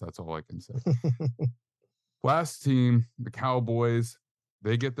hurt. I guess that's all I can say. Last team, the Cowboys,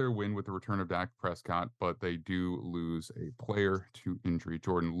 they get their win with the return of Dak Prescott, but they do lose a player to injury.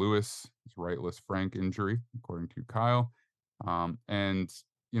 Jordan Lewis, his rightless Frank injury, according to Kyle. And,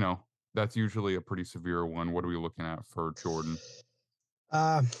 you know, that's usually a pretty severe one. What are we looking at for Jordan?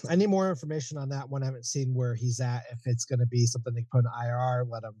 I need more information on that one. I haven't seen where he's at. If it's going to be something they put in IR,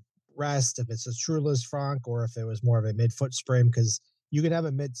 let him rest. If it's a true Liz Frank, or if it was more of a midfoot sprain, because you can have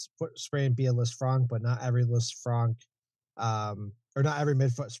a midfoot sprain be a Liz Frank, but not every Liz Frank, or not every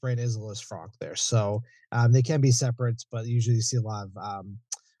midfoot sprain is a Liz Frank there. So they can be separate, but usually you see a lot of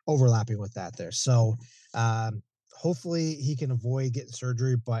overlapping with that there. So hopefully he can avoid getting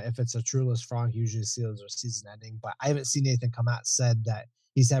surgery, but if it's a true Frank, usually see those are season ending. But I haven't seen anything come out said that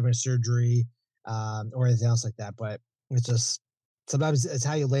he's having surgery or anything else like that. But it's just sometimes it's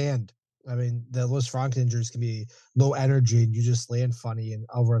how you land. I mean, the Louis Frank injuries can be low energy and you just land funny and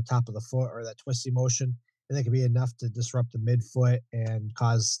over the top of the foot or that twisty motion, and that can be enough to disrupt the midfoot and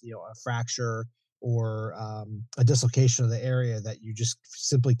cause a fracture or a dislocation of the area that you just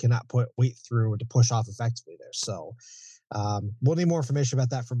simply cannot put weight through to push off effectively there. So we'll need more information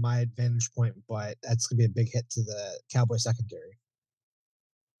about that from my vantage point, but that's going to be a big hit to the Cowboy secondary.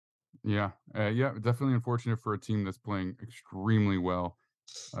 Yeah. Yeah. Definitely unfortunate for a team that's playing extremely well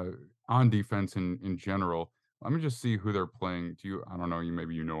on defense in general. Let me just see who they're playing. I don't know.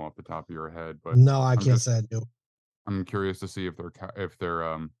 Maybe you know off the top of your head, but No, I I'm can't just say I do. I'm curious to see if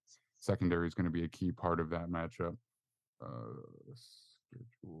their secondary is going to be a key part of that matchup.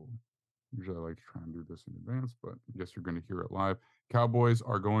 Schedule. Usually, I like to try and do this in advance, but I guess you're going to hear it live. Cowboys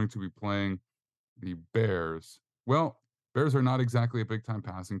are going to be playing the Bears. Well, Bears are not exactly a big time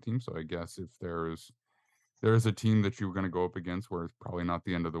passing team, so I guess if there's a team that you're going to go up against where it's probably not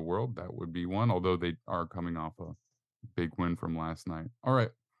the end of the world, that would be one. Although they are coming off a big win from last night. All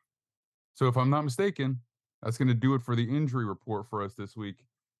right. So if I'm not mistaken, that's going to do it for the injury report for us this week.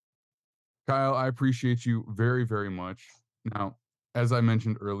 Kyle, I appreciate you very, very much. Now, as I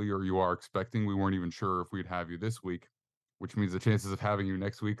mentioned earlier, you are expecting, we weren't even sure if we'd have you this week, which means the chances of having you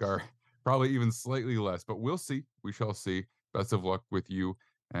next week are probably even slightly less, but we'll see. We shall see. Best of luck with you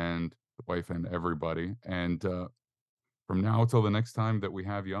and the wife and everybody. And from now till the next time that we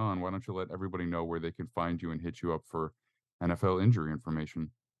have you on, why don't you let everybody know where they can find you and hit you up for NFL injury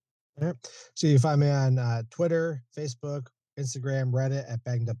information? All right. So you can find me on Twitter, Facebook, Instagram, Reddit at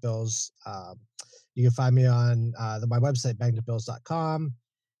Banged Up Bills. You can find me on my website, bangedupbills.com.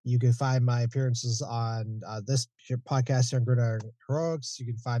 You can find my appearances on this podcast here on Gridiron Heroics. You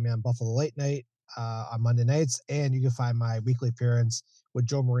can find me on Buffalo Late Night on Monday nights, and you can find my weekly appearance with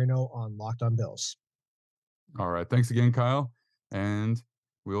Joe Marino on Locked on Bills. All right. Thanks again, Kyle. And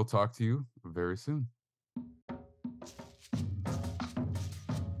we'll talk to you very soon.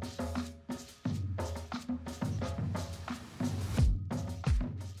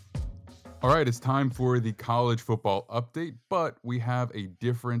 All right, it's time for the college football update, but we have a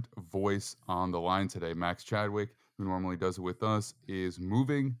different voice on the line today. Max Chadwick, who normally does it with us, is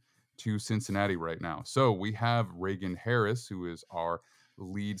moving to Cincinnati right now. So we have Reagan Harris, who is our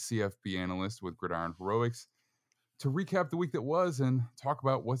lead CFB analyst with Gridiron Heroics, to recap the week that was and talk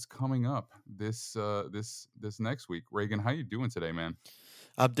about what's coming up this next week. Reagan, how you doing today, man?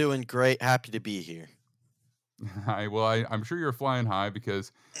 I'm doing great. Happy to be here. I'm sure you're flying high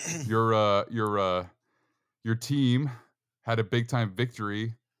because your team had a big time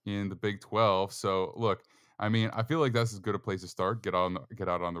victory in the Big 12. So look, I mean, I feel like that's as good a place to start. Get out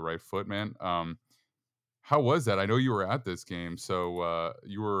on the right foot, man. How was that? I know you were at this game, so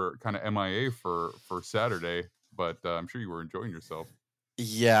you were kind of MIA for Saturday, but I'm sure you were enjoying yourself.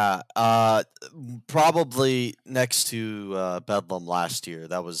 Yeah, probably next to Bedlam last year.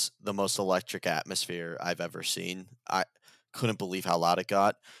 That was the most electric atmosphere I've ever seen. I couldn't believe how loud it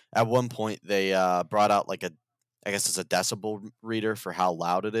got. At one point, they brought out I guess it's a decibel reader for how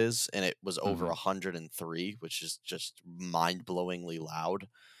loud it is, and it was over 103, which is just mind-blowingly loud.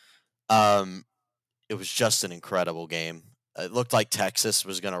 It was just an incredible game. It looked like Texas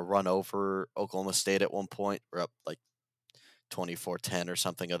was going to run over Oklahoma State at one point. We're up 24-10 or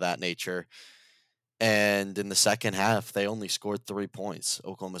something of that nature. And in the second half, they only scored 3 points.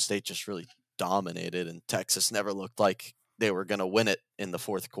 Oklahoma State just really dominated, and Texas never looked like they were going to win it in the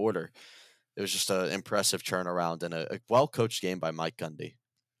fourth quarter. It was just an impressive turnaround and a well-coached game by Mike Gundy.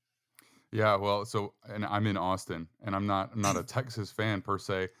 Yeah, well, and I'm in Austin, and I'm not a Texas fan per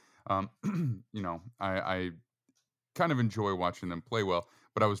se. I kind of enjoy watching them play well,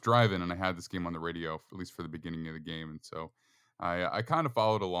 but I was driving and I had this game on the radio, at least for the beginning of the game, and so I kind of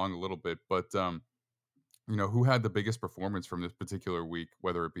followed along a little bit. But who had the biggest performance from this particular week,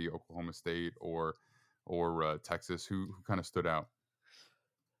 whether it be Oklahoma State or Texas? Who kind of stood out?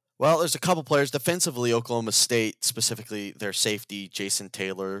 Well, there's a couple players defensively. Oklahoma State, specifically their safety, Jason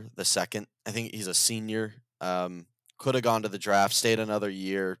Taylor II. I think he's a senior. Could have gone to the draft, stayed another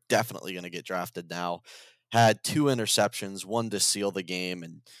year. Definitely going to get drafted now. Had 2 interceptions, one to seal the game,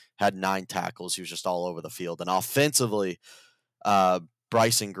 and had 9 tackles. He was just all over the field. And offensively,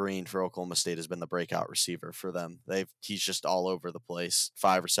 Bryson Green for Oklahoma State has been the breakout receiver for them. He's just all over the place.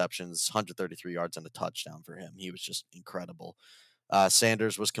 5 receptions, 133 yards, and a touchdown for him. He was just incredible.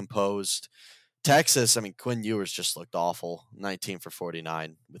 Sanders was composed. Texas, I mean, Quinn Ewers just looked awful. 19 for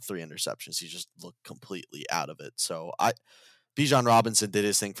 49 with 3 interceptions. He just looked completely out of it. So Bijan Robinson did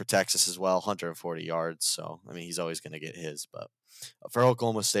his thing for Texas as well, 140 yards. So, I mean, he's always going to get his. But for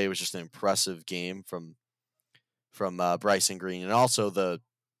Oklahoma State, it was just an impressive game from Bryson Green, and also the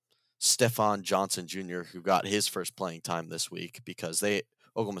Stephon Johnson Jr., who got his first playing time this week because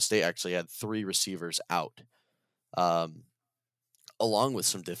Oklahoma State actually had 3 receivers out, along with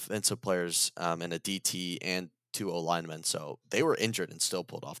some defensive players and a DT and 2 O-linemen. So they were injured and still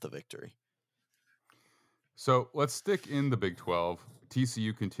pulled off the victory. So let's stick in the Big 12.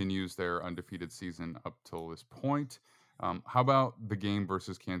 TCU continues their undefeated season up till this point. How about the game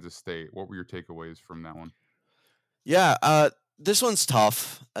versus Kansas State? What were your takeaways from that one? Yeah, this one's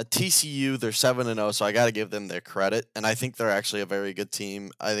tough. TCU, they're 7-0, so I got to give them their credit, and I think they're actually a very good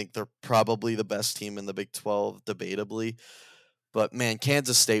team. I think they're probably the best team in the Big 12, debatably. But, man,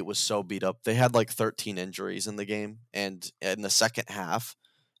 Kansas State was so beat up. They had 13 injuries in the game, and in the second half,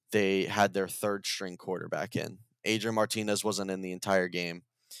 they had their third-string quarterback in. Adrian Martinez wasn't in the entire game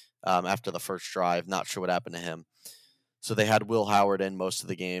after the first drive. Not sure what happened to him. So they had Will Howard in most of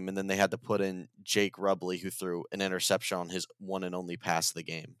the game, and then they had to put in Jake Rubley, who threw an interception on his one and only pass of the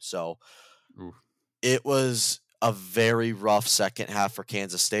game. So It was a very rough second half for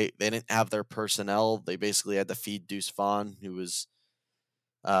Kansas State. They didn't have their personnel. They basically had to feed Deuce Vaughn, who was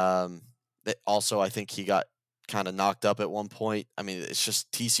also, I think he got kind of knocked up at one point. I mean, it's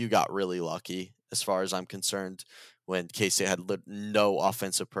just TCU got really lucky as far as I'm concerned when K-State had no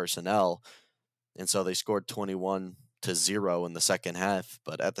offensive personnel. And so they scored 21-0 in the second half.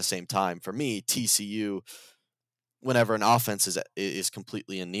 But at the same time, for me, TCU, whenever an offense is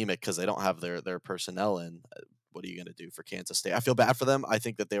completely anemic because they don't have their personnel in, what are you going to do for Kansas State? I feel bad for them. I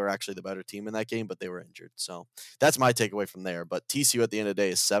think that they were actually the better team in that game, but they were injured. So that's my takeaway from there. But TCU at the end of the day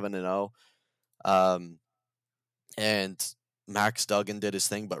is 7-0. And Max Duggan did his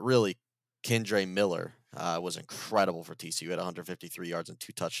thing, but really, Kendre Miller was incredible for TCU. He had 153 yards and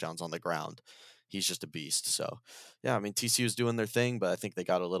 2 touchdowns on the ground. He's just a beast. So, yeah, I mean, TCU is doing their thing, but I think they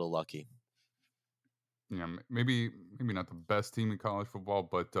got a little lucky. Maybe not the best team in college football,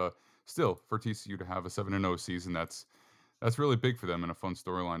 but still, for TCU to have a 7-0 season, that's really big for them and a fun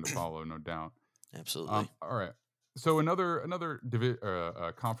storyline to follow, no doubt. Absolutely. All right. So another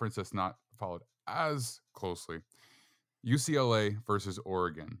conference that's not followed as closely, UCLA versus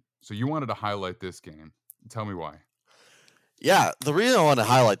Oregon. So you wanted to highlight this game. Tell me why. Yeah, the reason I want to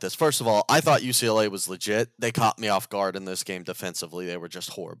highlight this, first of all, I thought UCLA was legit. They caught me off guard in this game defensively. They were just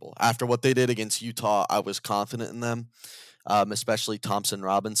horrible. After what they did against Utah, I was confident in them, especially Thompson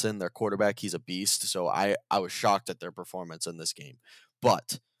Robinson, their quarterback. He's a beast. So I was shocked at their performance in this game.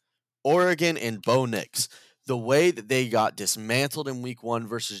 But Oregon and Bo Nix, the way that they got dismantled in week 1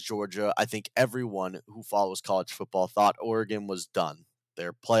 versus Georgia, I think everyone who follows college football thought Oregon was done.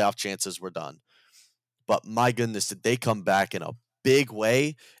 Their playoff chances were done. But my goodness, did they come back in a big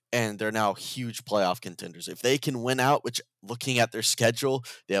way, and they're now huge playoff contenders. If they can win out, which looking at their schedule,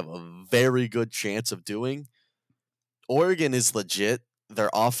 they have a very good chance of doing, Oregon is legit. Their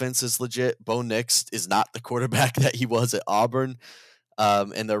offense is legit. Bo Nix is not the quarterback that he was at Auburn,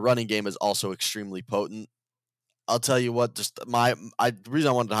 and their running game is also extremely potent. I'll tell you what, just the reason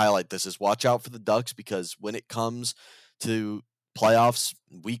I wanted to highlight this is watch out for the Ducks, because when it comes to playoffs,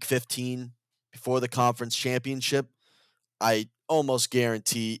 week 15, before the conference championship, I almost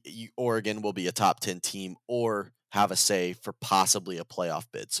guarantee Oregon will be a top 10 team or have a say for possibly a playoff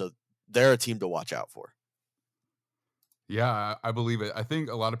bid. So they're a team to watch out for. Yeah, I believe it. I think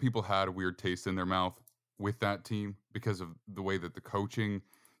a lot of people had a weird taste in their mouth with that team because of the way that the coaching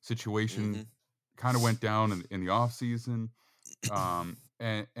situation kind of went down in the offseason.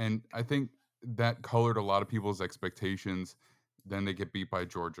 And I think that colored a lot of people's expectations. Then they get beat by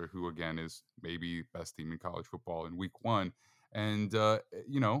Georgia, who again is maybe best team in college football in week 1. And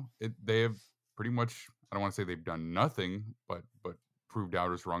they have pretty much, I don't want to say they've done nothing, but proved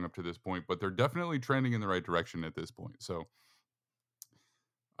doubters wrong up to this point. But they're definitely trending in the right direction at this point. So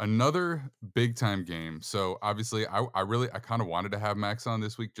another big time game. So obviously, I kind of wanted to have Max on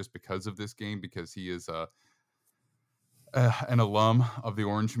this week just because of this game, because he is an alum of the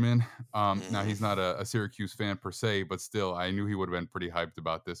Orangemen. Now he's not a Syracuse fan per se, but still, I knew he would have been pretty hyped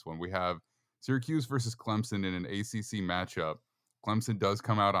about this one. We have Syracuse versus Clemson in an ACC matchup. Clemson does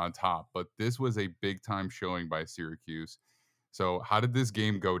come out on top, but this was a big time showing by Syracuse. So how did this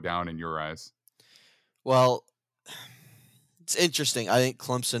game go down in your eyes? Well, it's interesting. I think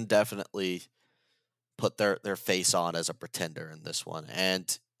Clemson definitely put their face on as a pretender in this one.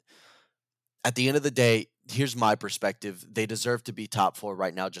 And at the end of the day, here's my perspective. They deserve to be top 4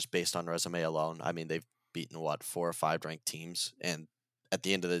 right now just based on resume alone. I mean, they've beaten, 4 or 5 ranked teams. And at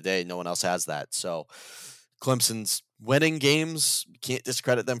the end of the day, no one else has that. So Clemson's winning games, can't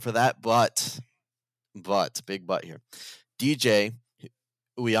discredit them for that. But, big but here. DJ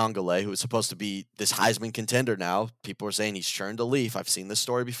Uyangale, who is supposed to be this Heisman contender now, people are saying he's turned a leaf. I've seen this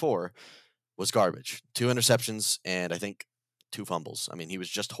story before, was garbage. 2 interceptions and I think 2 fumbles. I mean, he was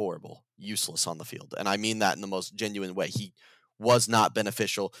just horrible, useless on the field. And I mean that in the most genuine way. He was not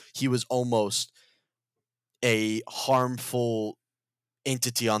beneficial. He was almost a harmful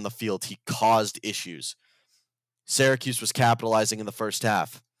entity on the field. He caused issues. Syracuse was capitalizing in the first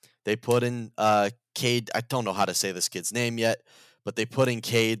half. They put in Cade. I don't know how to say this kid's name yet, but they put in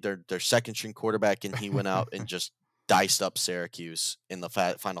Cade, their second string quarterback, and he went out and just diced up Syracuse in the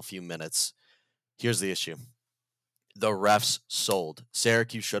final few minutes. Here's the issue. The refs sold.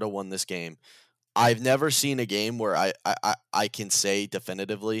 Syracuse should have won this game. I've never seen a game where I can say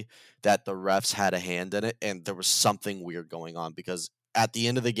definitively that the refs had a hand in it and there was something weird going on, because at the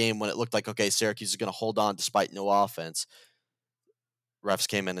end of the game, when it looked like, okay, Syracuse is going to hold on despite no offense, refs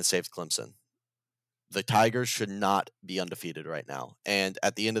came in and saved Clemson. The Tigers should not be undefeated right now. And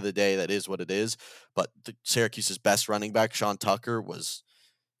at the end of the day, that is what it is. But Syracuse's best running back, Sean Tucker, was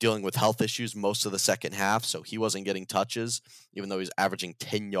dealing with health issues most of the second half, so he wasn't getting touches, even though he's averaging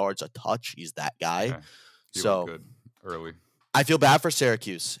 10 yards a touch. He's that guy. Yeah, so good early. I feel bad for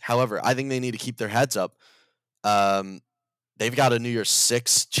Syracuse. However, I think they need to keep their heads up. They've got a New Year's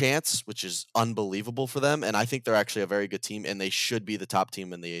 6 chance, which is unbelievable for them, and I think they're actually a very good team, and they should be the top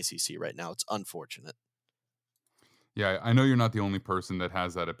team in the ACC right now. It's unfortunate. Yeah, I know you're not the only person that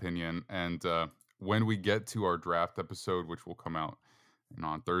has that opinion, and when we get to our draft episode, which will come out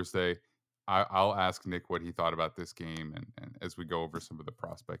on Thursday, I'll ask Nick what he thought about this game, and as we go over some of the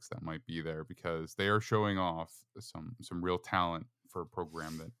prospects that might be there, because they are showing off some real talent for a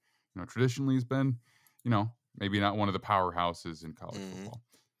program that traditionally has been maybe not one of the powerhouses in college Mhm. football.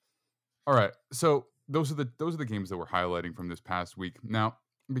 All right, so those are the games that we're highlighting from this past week. Now,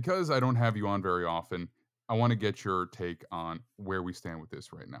 because I don't have you on very often, I want to get your take on where we stand with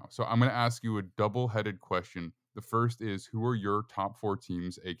this right now. So I'm going to ask you a double-headed question. The first is, who are your top 4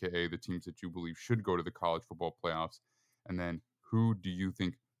 teams, aka the teams that you believe should go to the college football playoffs? And then who do you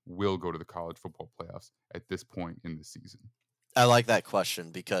think will go to the college football playoffs at this point in the season? I like that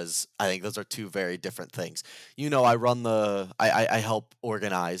question because I think those are two very different things. I run I help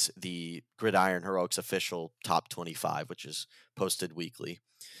organize the Gridiron Heroics official top 25, which is posted weekly.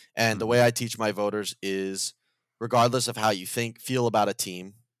 And the Mhm. way I teach my voters is regardless of how you feel about a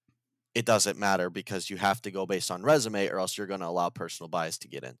team, it doesn't matter because you have to go based on resume or else you're going to allow personal bias to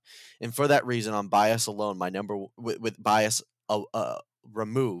get in. And for that reason, on bias alone, my number with bias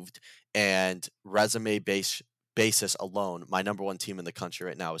removed and resume basis alone, my number 1 team in the country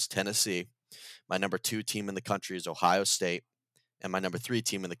right now is Tennessee. My number 2 team in the country is Ohio State. And my number 3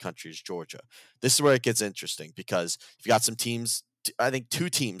 team in the country is Georgia. This is where it gets interesting because you've got some teams, I think 2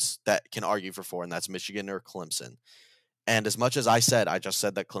 teams that can argue for 4, and that's Michigan or Clemson. And as much as I just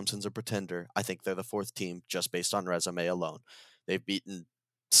said that Clemson's a pretender, I think they're the 4th team just based on resume alone. They've beaten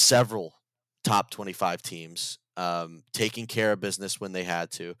several top 25 teams, taking care of business when they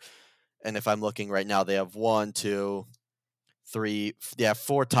had to. And if I'm looking right now, they have 1, 2, 3,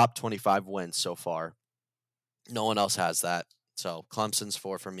 4 top 25 wins so far. No one else has that. So Clemson's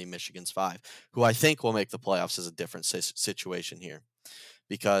 4 for me, Michigan's 5. Who I think will make the playoffs is a different situation here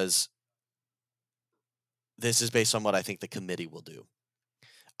because this is based on what I think the committee will do.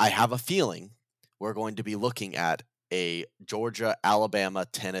 I have a feeling we're going to be looking at a Georgia, Alabama,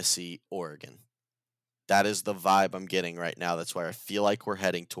 Tennessee, Oregon. That is the vibe I'm getting right now. That's where I feel like we're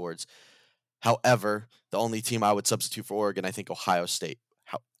heading towards. However, the only team I would substitute for Oregon, I think Ohio State.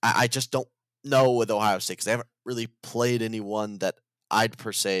 I just don't know with Ohio State because they haven't really played anyone that I'd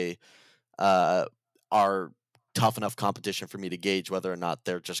per se are tough enough competition for me to gauge whether or not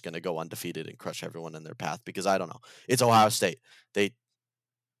they're just going to go undefeated and crush everyone in their path because I don't know. It's Ohio State. They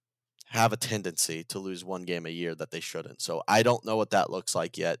have a tendency to lose one game a year that they shouldn't. So I don't know what that looks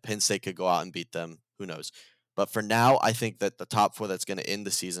like yet. Penn State could go out and beat them. Who knows? But for now, I think that the top 4 that's going to end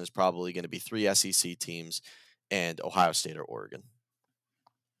the season is probably going to be 3 SEC teams and Ohio State or Oregon.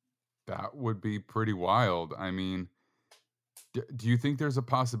 That would be pretty wild. I mean, do you think there's a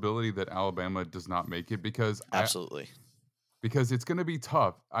possibility that Alabama does not make it? Because Absolutely. because it's going to be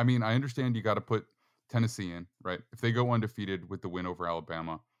tough. I mean, I understand you got to put Tennessee in, right? If they go undefeated with the win over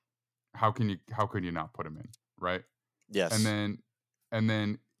Alabama, how can you not put them in, right? And Yes.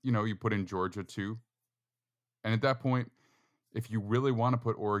 then you put in Georgia too. And at that point, if you really want to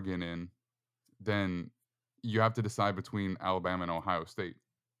put Oregon in, then you have to decide between Alabama and Ohio State.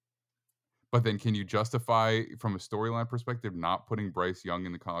 But then can you justify from a storyline perspective not putting Bryce Young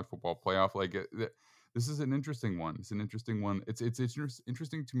in the college football playoff? Like this is an interesting one. It's an interesting one. It's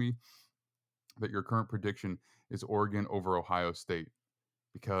interesting to me that your current prediction is Oregon over Ohio State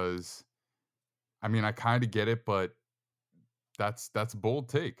because I mean I kind of get it, but that's a bold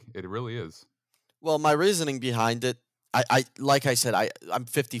take. It really is. Well, my reasoning behind it, I like I said, I'm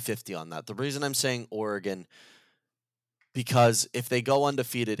 50-50 on that. The reason I'm saying Oregon because if they go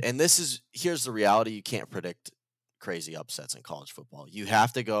undefeated, and here's the reality, you can't predict crazy upsets in college football. You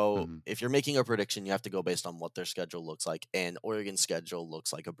have to go, Mhm. if you're making a prediction, you have to go based on what their schedule looks like, and Oregon's schedule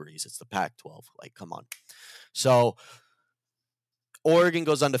looks like a breeze. It's the Pac-12. Like, come on. So Oregon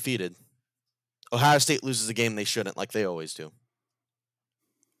goes undefeated. Ohio State loses a game they shouldn't, like they always do.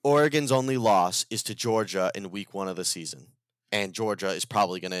 Oregon's only loss is to Georgia in week 1 of the season, and Georgia is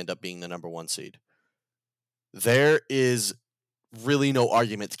probably going to end up being the number 1 seed. There is really no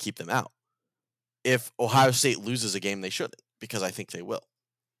argument to keep them out. If Ohio State loses a game, they shouldn't, because I think they will.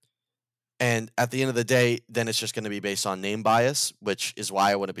 And at the end of the day, then it's just going to be based on name bias, which is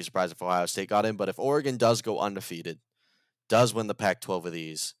why I wouldn't be surprised if Ohio State got in. But if Oregon does go undefeated, does win the Pac-12 of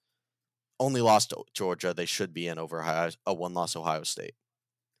these, only lost to Georgia, they should be in over a one-loss Ohio State.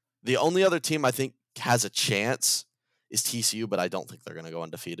 The only other team I think has a chance is TCU, but I don't think they're going to go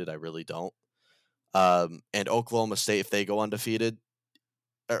undefeated. I really don't. And Oklahoma State, if they go undefeated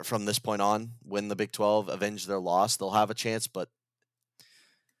from this point on, win the Big 12, avenge their loss, they'll have a chance. But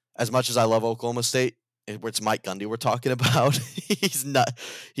as much as I love Oklahoma State, it's Mike Gundy we're talking about. He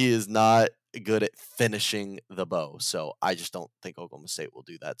is not good at finishing the bow. So I just don't think Oklahoma State will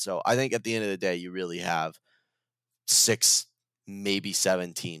do that. So I think at the end of the day, you really have 6, maybe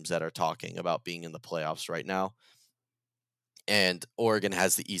 7 teams that are talking about being in the playoffs right now. And Oregon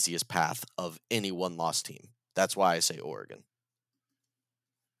has the easiest path of any one-loss team. That's why I say Oregon.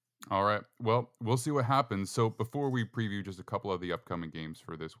 All right. Well, we'll see what happens. So before we preview just a couple of the upcoming games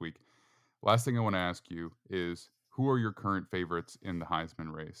for this week, last thing I want to ask you is who are your current favorites in the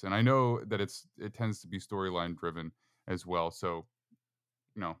Heisman race? And I know that it tends to be storyline driven as well. So,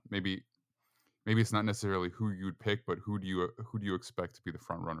 maybe it's not necessarily who you'd pick, but who do you expect to be the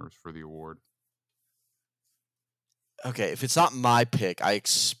front runners for the award? Okay, if it's not my pick, I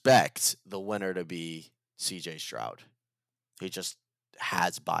expect the winner to be CJ Stroud. He just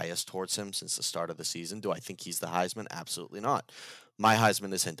has bias towards him since the start of the season. Do I think he's the Heisman? Absolutely not. My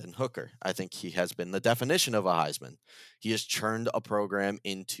Heisman is Hinton Hooker. I think he has been the definition of a Heisman. He has churned a program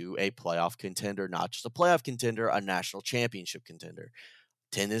into a playoff contender, not just a playoff contender, a national championship contender.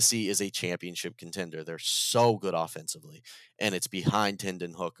 Tennessee is a championship contender. They're so good offensively, and it's behind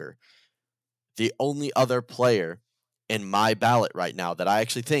Hendon Hooker. The only other player in my ballot right now that I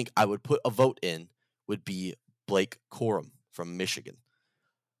actually think I would put a vote in would be Blake Corum from Michigan.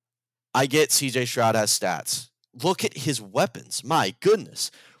 I get CJ Stroud has stats. Look at his weapons. My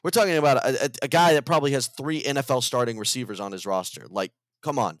goodness. We're talking about a guy that probably has 3 NFL starting receivers on his roster. Like,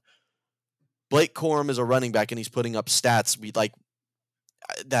 come on. Blake Corum is a running back, and he's putting up stats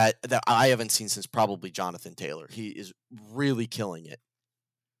that I haven't seen since probably Jonathan Taylor. He is really killing it.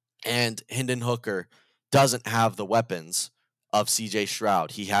 And Hendon Hooker doesn't have the weapons of CJ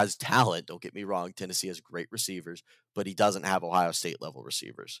Stroud. He has talent, don't get me wrong. Tennessee has great receivers, but he doesn't have Ohio State level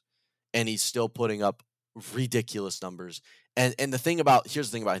receivers. And he's still putting up ridiculous numbers. And here's the thing about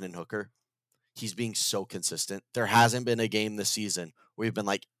Hendon Hooker. He's being so consistent. There hasn't been a game this season where we've been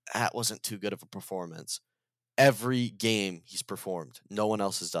like, that wasn't too good of a performance. Every game he's performed. No one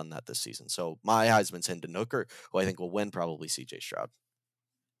else has done that this season. So my Heisman's Hendon Hooker, who I think will win probably CJ Stroud.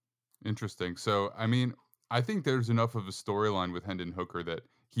 Interesting. So, I think there's enough of a storyline with Hendon Hooker that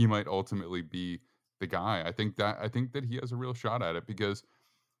he might ultimately be the guy. I think that he has a real shot at it because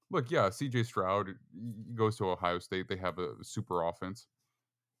look, yeah, CJ Stroud goes to Ohio State. They have a super offense.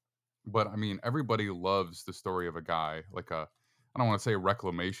 But everybody loves the story of a guy like I don't want to say a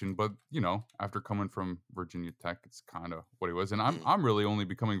reclamation, but after coming from Virginia Tech, it's kind of what he was. And I'm really only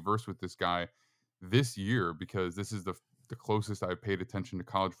becoming versed with this guy this year because this is the closest I've paid attention to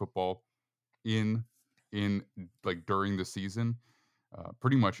college football in like during the season,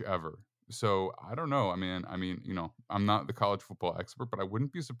 pretty much ever. So I don't know. I'm not the college football expert, but I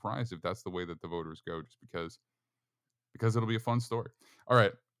wouldn't be surprised if that's the way that the voters go, just because it'll be a fun story. All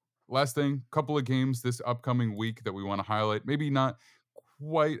right, last thing, couple of games this upcoming week that we want to highlight. Maybe not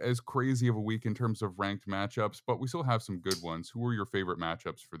quite as crazy of a week in terms of ranked matchups, but we still have some good ones. Who are your favorite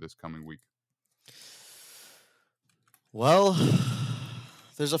matchups for this coming week? Well,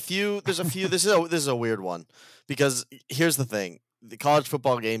 there's a few. This is a weird one because here's the thing: the college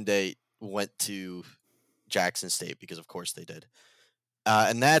football game day went to Jackson State because, of course, they did,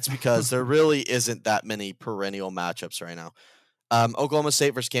 and that's because there really isn't that many perennial matchups right now. Oklahoma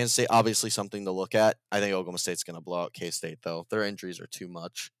State versus Kansas State, obviously something to look at. I think Oklahoma State's going to blow out K-State, though. Their injuries are too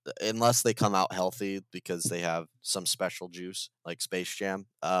much, unless they come out healthy because they have some special juice like Space Jam.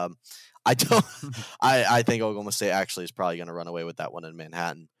 I don't. I think Oklahoma State actually is probably going to run away with that one in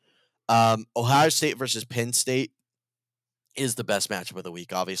Manhattan. Ohio State versus Penn State is the best matchup of the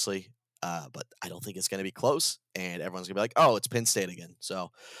week, obviously. But I don't think it's going to be close, and everyone's going to be like, "Oh, it's Penn State again."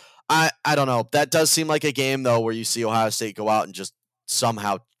 So I don't know. That does seem like a game though where you see Ohio State go out and just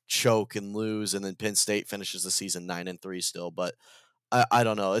somehow choke and lose, and then Penn State finishes the season 9-3 still. But I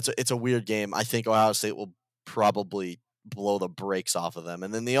don't know. It's a weird game. I think Ohio State will probably blow the brakes off of them.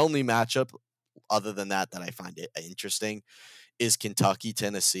 And then the only matchup other than that I find it interesting is Kentucky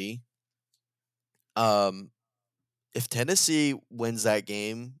Tennessee. If Tennessee wins that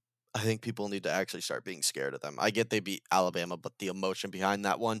game, I think people need to actually start being scared of them. I get they beat Alabama, but the emotion behind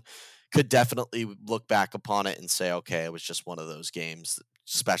that one could definitely look back upon it and say, okay, it was just one of those games,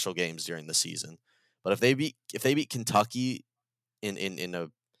 special games during the season. But if they beat Kentucky in a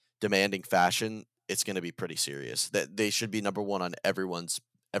demanding fashion, it's going to be pretty serious. That they should be number one on everyone's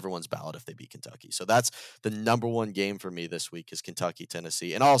ballot if they beat Kentucky. So that's the number one game for me this week is Kentucky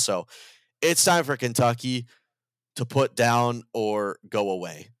Tennessee. And also, it's time for Kentucky to put down or go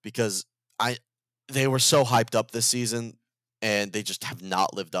away because they were so hyped up this season and they just have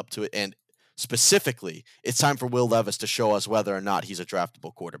not lived up to it. And specifically, it's time for Will Levis to show us whether or not he's a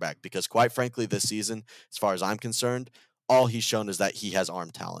draftable quarterback because quite frankly, this season, as far as I'm concerned, all he's shown is that he has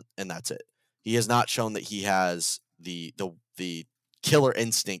arm talent and that's it. He has not shown that he has the killer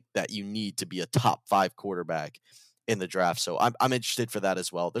instinct that you need to be a top 5 quarterback in the draft. So I'm interested for that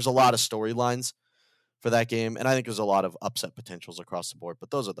as well. There's a lot of storylines for that game, and I think there's a lot of upset potentials across the board, but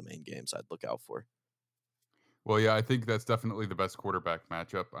those are the main games I'd look out for. Well, yeah, I think that's definitely the best quarterback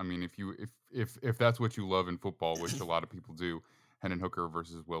matchup. I mean, if that's what you love in football, which a lot of people do, Hendon Hooker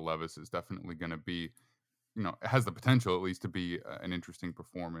versus Will Levis is definitely going to be, it has the potential at least to be an interesting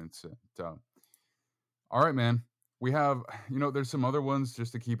performance. And, all right, man. We have, there's some other ones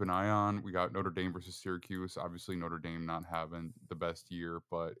just to keep an eye on. We got Notre Dame versus Syracuse. Obviously, Notre Dame not having the best year,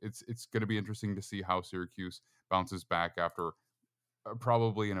 but it's going to be interesting to see how Syracuse bounces back after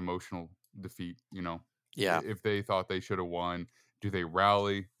probably an emotional defeat. Yeah. If they thought they should have won, do they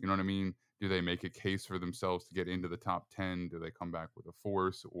rally? You know what I mean? Do they make a case for themselves to get into the top 10? Do they come back with a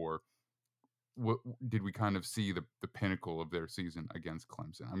force, or what did we kind of see the pinnacle of their season against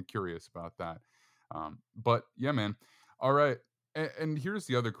Clemson? I'm curious about that. But yeah, man. All right. And here's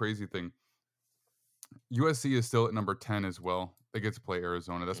the other crazy thing. USC is still at number 10 as well. They get to play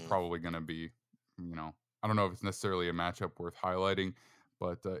Arizona. That's probably going to be, I don't know if it's necessarily a matchup worth highlighting,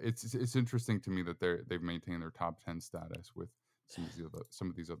 but it's interesting to me that they've maintained their top 10 status with some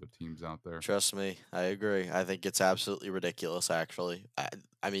of these other teams out there. Trust me, I agree. I think it's absolutely ridiculous, actually.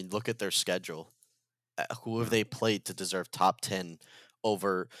 I mean, look at their schedule. Who have they played to deserve top 10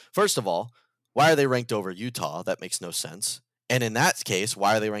 over? First of all, why are they ranked over Utah? That makes no sense. And in that case,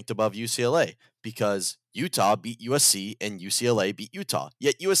 why are they ranked above UCLA? Because Utah beat USC and UCLA beat Utah.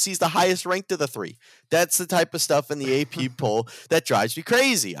 Yet USC is the highest ranked of the three. That's the type of stuff in the AP poll that drives me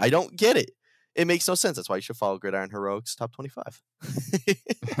crazy. I don't get it. It makes no sense. That's why you should follow Gridiron Heroics Top 25.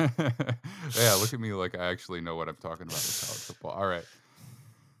 Yeah, look at me like I actually know what I'm talking about with college football.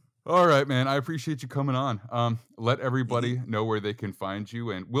 All right, man. I appreciate you coming on. Let everybody know where they can find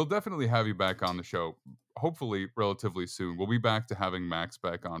you, and we'll definitely have you back on the show, hopefully relatively soon. We'll be back to having Max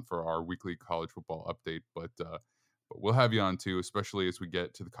back on for our weekly college football update, but we'll have you on too, especially as we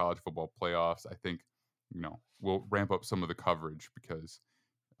get to the college football playoffs. I think, we'll ramp up some of the coverage because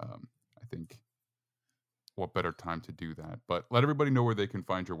I think what better time to do that. But let everybody know where they can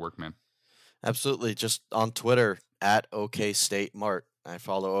find your work, man. Absolutely. Just on Twitter at OKStateMart. I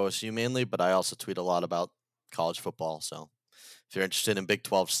follow OSU mainly, but I also tweet a lot about college football. So if you're interested in Big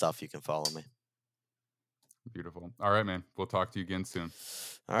 12 stuff, you can follow me. Beautiful. All right, man. We'll talk to you again soon.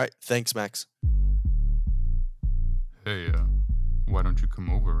 All right. Thanks, Max. Hey, why don't you come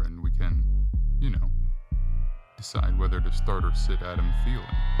over and we can, decide whether to start or sit Adam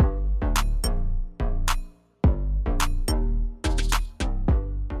Thielen.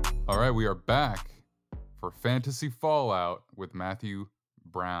 All right, we are back for Fantasy Fallout with Matthew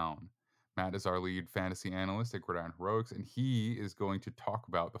Brown. Matt is our lead fantasy analyst at Gridiron Heroics, and he is going to talk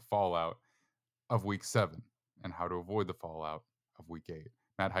about the fallout of Week 7 and how to avoid the fallout of Week 8.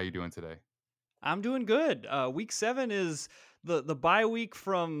 Matt, how you doing today? I'm doing good. Week 7 is the bye week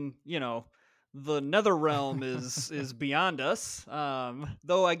from, the nether realm is beyond us.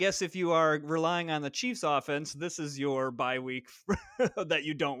 Though I guess if you are relying on the Chiefs offense, this is your bye week that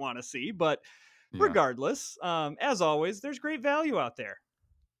you don't want to see. But regardless, as always, there's great value out there.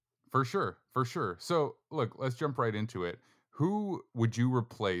 For sure. So look, let's jump right into it. Who would you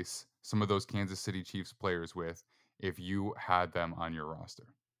replace some of those Kansas City Chiefs players with if you had them on your roster?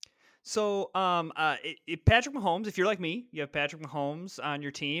 So, Patrick Mahomes, if you're like me, you have Patrick Mahomes on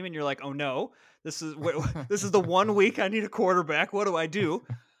your team, and you're like, oh no, this is the 1 week I need a quarterback. What do?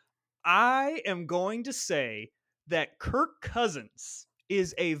 I am going to say that Kirk Cousins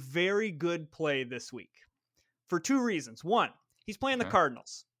is a very good play this week for 2 reasons. One, he's playing the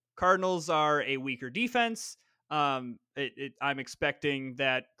Cardinals. Cardinals are a weaker defense. I'm expecting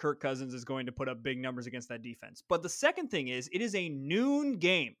that Kirk Cousins is going to put up big numbers against that defense. But the second thing is, it is a noon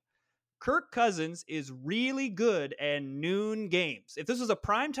game. Kirk Cousins is really good at noon games. If this was a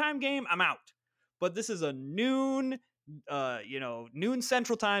primetime game, I'm out. But this is a noon, noon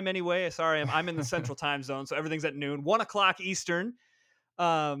Central Time anyway. Sorry, I'm in the Central Time zone, so everything's at noon, 1 o'clock Eastern.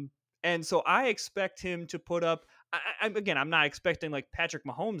 And so I expect him to put up. I'm not expecting like Patrick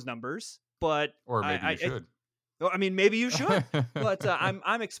Mahomes numbers, but or maybe you should. I mean, maybe you should, but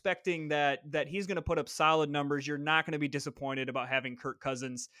I'm expecting that he's going to put up solid numbers. You're not going to be disappointed about having Kirk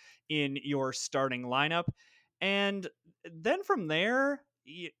Cousins in your starting lineup. And then from there,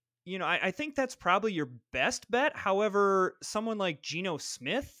 I think that's probably your best bet. However, someone like Geno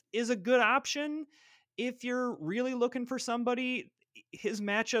Smith is a good option if you're really looking for somebody. His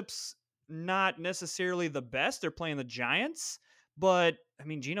matchup's not necessarily the best. They're playing the Giants. But, I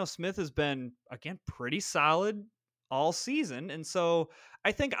mean, Geno Smith has been, again, pretty solid all season. And so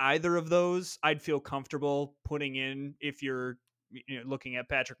I think either of those I'd feel comfortable putting in if you're looking at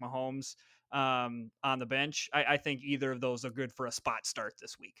Patrick Mahomes on the bench. I think either of those are good for a spot start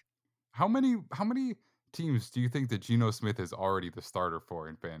this week. How many teams do you think that Geno Smith is already the starter for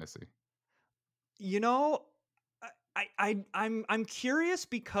in fantasy? I'm curious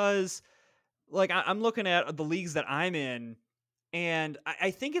because like I'm looking at the leagues that I'm in, and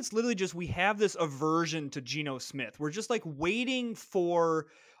I think it's literally just we have this aversion to Geno Smith. We're just like waiting for,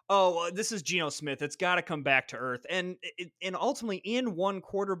 oh, well, this is Geno Smith. It's got to come back to earth. And ultimately, in one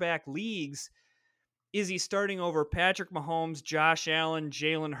quarterback leagues, is he starting over Patrick Mahomes, Josh Allen,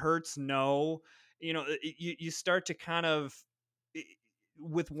 Jalen Hurts? No. You start to kind of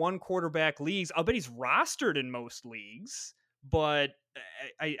with one quarterback leagues. I'll bet he's rostered in most leagues, but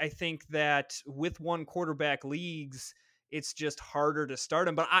I think that with one quarterback leagues, it's just harder to start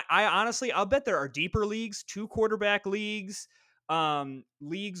him. But I honestly, I'll bet there are deeper leagues, two quarterback leagues,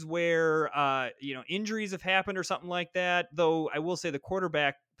 leagues where injuries have happened or something like that. Though I will say the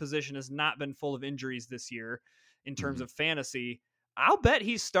quarterback position has not been full of injuries this year in terms Mhm. of fantasy. I'll bet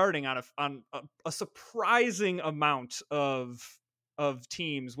he's starting on a surprising amount of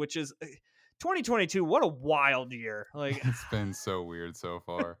teams, which is 2022. What a wild year! Like, It's been so weird so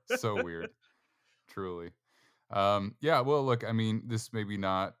far. So weird. Truly. Yeah, well, look, I mean, this maybe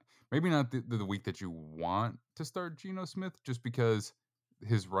not the week that you want to start Geno Smith, just because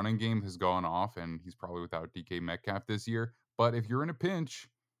his running game has gone off and he's probably without DK Metcalf this year. But if you're in a pinch,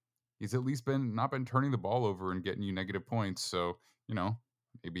 he's at least been not been turning the ball over and getting you negative points. So, you know,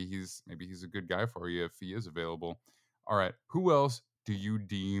 maybe he's a good guy for you if he is available. All right. Who else do you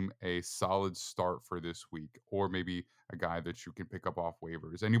deem a solid start for this week? Or maybe a guy that you can pick up off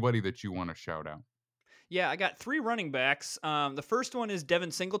waivers? Anybody that you want to shout out? yeah, I got three running backs. The first one is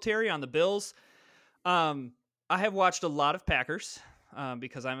Devin Singletary on the Bills. Um, I have watched a lot of Packers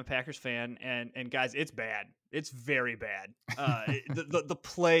because I'm a Packers fan, and guys, it's bad. It's very bad. The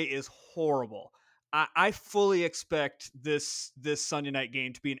play is horrible. I fully expect this Sunday night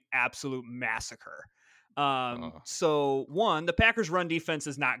game to be an absolute massacre. Uh, So one, the Packers' run defense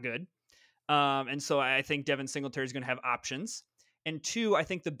is not good. And so I think Devin Singletary is going to have options. And two, I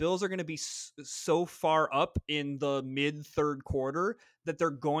think the Bills are going to be so far up in the mid third quarter that they're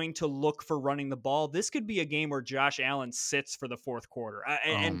going to look for running the ball. This could be a game where Josh Allen sits for the fourth quarter.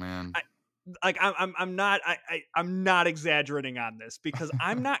 oh man. I'm not exaggerating on this because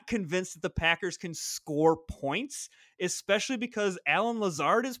I'm not convinced that the Packers can score points, especially because Alan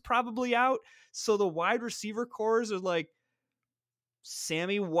Lazard is probably out. So the wide receiver cores are like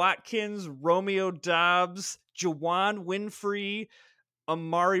Sammy Watkins, Romeo Dobbs, Jawan Winfrey,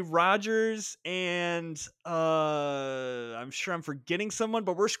 Amari Rogers, and I'm sure I'm forgetting someone,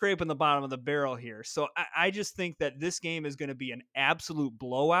 but we're scraping the bottom of the barrel here. So I just think that this game is going to be an absolute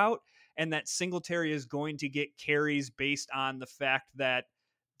blowout, and that Singletary is going to get carries based on the fact that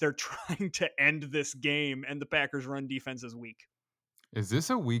they're trying to end this game, and the Packers' run defense is weak. Is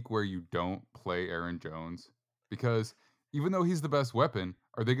this a week where you don't play Aaron Jones? Because even though he's the best weapon,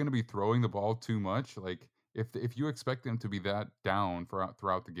 are they going to be throwing the ball too much? Like if you expect him to be that down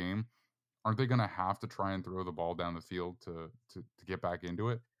throughout the game, aren't they going to have to try and throw the ball down the field to get back into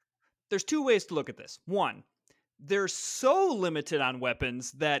it? There's two ways to look at this. One, they're so limited on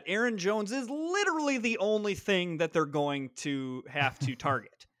weapons that Aaron Jones is literally the only thing that they're going to have to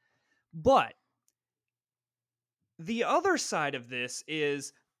target. But the other side of this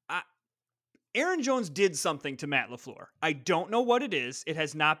is Aaron Jones did something to Matt LaFleur. I don't know what it is. It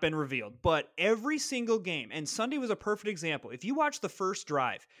has not been revealed. But every single game, and Sunday was a perfect example. If you watch the first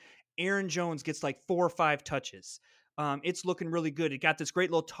drive, Aaron Jones gets like 4 or 5 touches. It's looking really good. It got this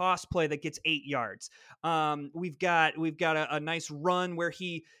great little toss play that gets 8 yards. We've got a nice run where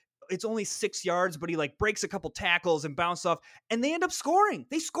it's only 6 yards, but he like breaks a couple tackles and bounces off, and they end up scoring.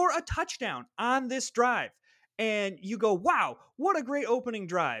 They score a touchdown on this drive, and you go, "Wow, what a great opening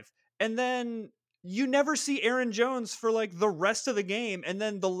drive!" And then you never see Aaron Jones for like the rest of the game, and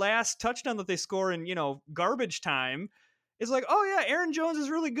then the last touchdown that they score in garbage time is like, oh yeah, Aaron Jones is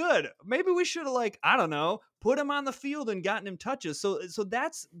really good. Maybe we should have like, I don't know, put him on the field and gotten him touches. So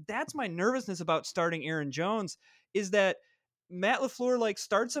that's my nervousness about starting Aaron Jones, is that Matt LaFleur like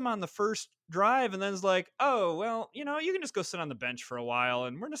starts him on the first drive and then is like, oh well, you can just go sit on the bench for a while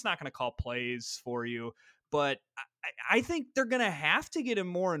and we're just not going to call plays for you. But I think they're going to have to get him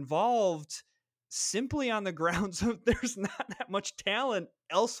more involved, simply on the grounds of there's not that much talent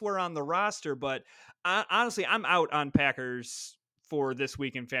elsewhere on the roster. But honestly, I'm out on Packers for this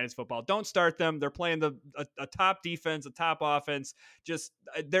week in fantasy football. Don't start them. They're playing a top defense, a top offense. Just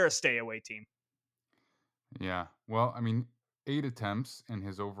they're a stay away team. Yeah. Well, I mean, 8 attempts and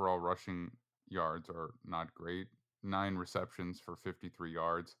his overall rushing yards are not great. 9 receptions for 53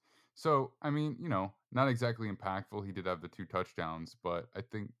 yards. So, I mean, not exactly impactful. He did have the 2 touchdowns, but I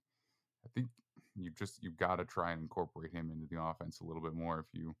think you've got to try and incorporate him into the offense a little bit more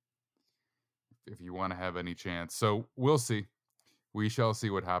if you want to have any chance. So we'll see. We shall see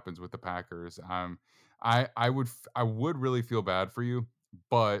what happens with the Packers. I would really feel bad for you,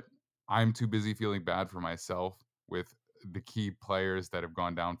 but I'm too busy feeling bad for myself with the key players that have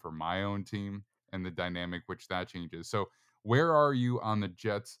gone down for my own team and the dynamic which that changes. So where are you on the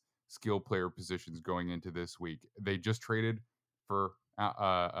Jets skill player positions going into this week? They just traded for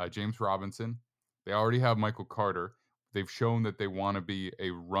James Robinson. They already have Michael Carter. They've shown that they want to be a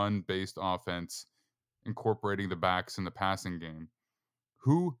run-based offense, incorporating the backs in the passing game.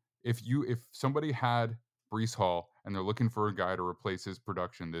 Who, if somebody had Brees Hall and they're looking for a guy to replace his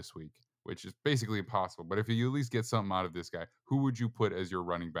production this week, which is basically impossible, but if you at least get something out of this guy, who would you put as your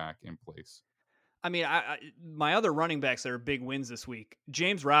running back in place? I mean, my other running backs that are big wins this week,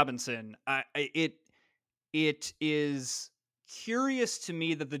 James Robinson. It is curious to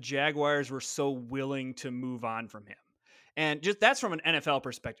me that the Jaguars were so willing to move on from him. And just that's from an NFL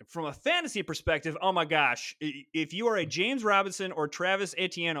perspective. From a fantasy perspective, oh my gosh, if you are a James Robinson or Travis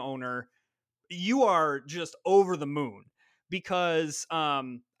Etienne owner, you are just over the moon, because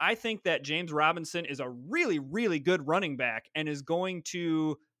I think that James Robinson is a really, really good running back and is going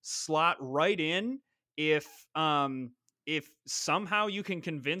to slot right in if somehow you can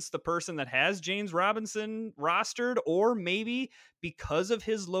convince the person that has James Robinson rostered, or maybe because of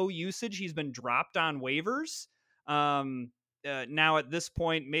his low usage, he's been dropped on waivers. Now at this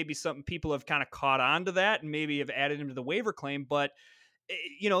point, maybe some people have kind of caught on to that and maybe have added him to the waiver claim, but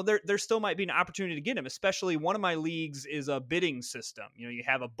there still might be an opportunity to get him. Especially one of my leagues is a bidding system. You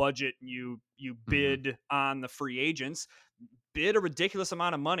have a budget and you bid on the free agents, bid a ridiculous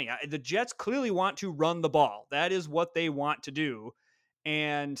amount of money. The Jets clearly want to run the ball. That is what they want to do.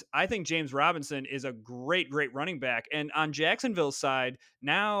 And I think James Robinson is a great running back. And on Jacksonville's side,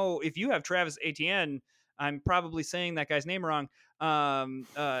 now if you have Travis Etienne, I'm probably saying that guy's name wrong.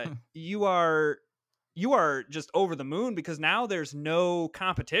 You are just over the moon, because now there's no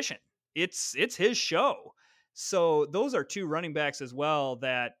competition. It's his show. So those are two running backs as well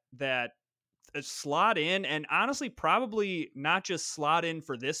that slot in, and honestly probably not just slot in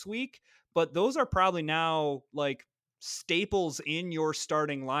for this week, but those are probably now like staples in your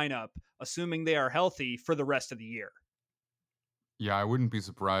starting lineup, assuming they are healthy for the rest of the year. Yeah, I wouldn't be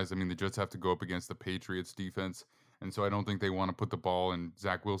surprised. I mean, the Jets have to go up against the Patriots defense, and so I don't think they want to put the ball in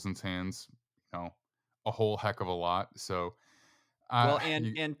Zach Wilson's hands, a whole heck of a lot. So, Well,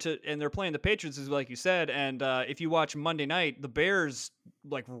 you, and they're playing the Patriots, as like you said, and if you watch Monday night, the Bears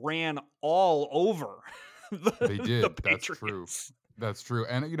like ran all over they the did. That's true. Patriots. That's true.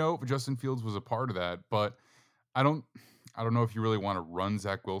 And Justin Fields was a part of that, but I don't I don't know if you really want to run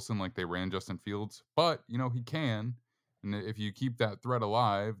Zach Wilson like they ran Justin Fields, but he can. And if you keep that threat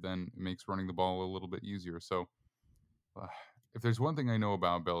alive, then it makes running the ball a little bit easier. So, uh, if there's one thing I know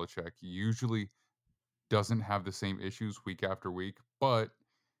about Belichick, he usually doesn't have the same issues week after week. But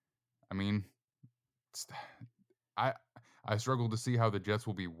I mean, it's- I I struggle to see how the Jets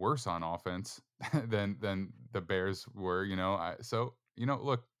will be worse on offense than the Bears were.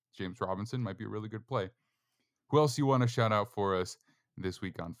 Look, James Robinson might be a really good play. Who else you want to shout out for us this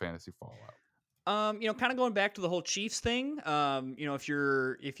week on Fantasy Fallout? Kind of going back to the whole Chiefs thing.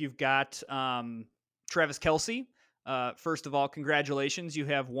 If you've got Travis Kelce, first of all, congratulations. You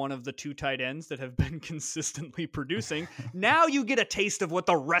have one of the two tight ends that have been consistently producing. Now you get a taste of what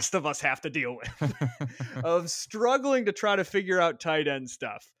the rest of us have to deal with, of struggling to try to figure out tight end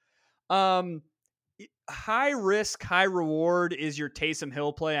stuff. High risk, high reward is your Taysom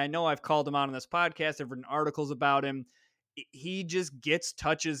Hill play. I know I've called him out on this podcast. I've written articles about him. He just gets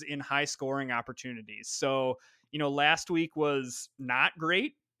touches in high scoring opportunities. So, last week was not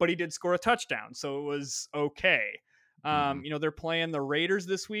great, but he did score a touchdown. So it was okay. They're playing the Raiders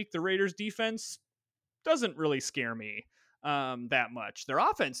this week. The Raiders defense doesn't really scare me that much. Their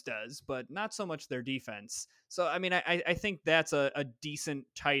offense does, but not so much their defense. So, I mean, I think that's a decent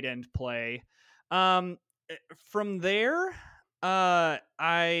tight end play. From there,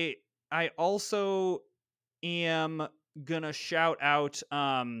 I also am gonna shout out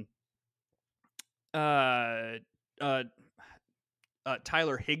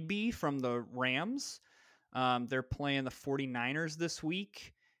Tyler Higbee from the Rams. They're playing the 49ers this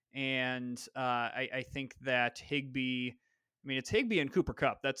week, and I think that Higbee, it's Higbee and Cooper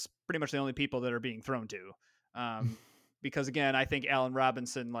Kupp. That's pretty much the only people that are being thrown to. Because again, I think Allen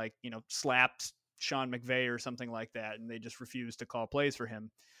Robinson slapped Sean McVay or something like that, and they just refused to call plays for him.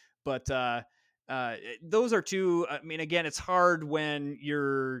 But those are two. I mean, again, it's hard when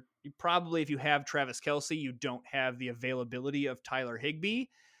you probably, if you have Travis Kelce, you don't have the availability of Tyler Higbee.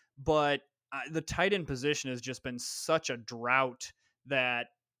 But the tight end position has just been such a drought that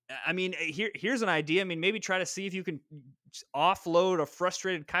I mean, here's an idea. I mean, maybe try to see if you can offload a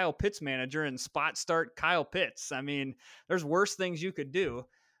frustrated Kyle Pitts manager and spot start Kyle Pitts. I mean, there's worse things you could do.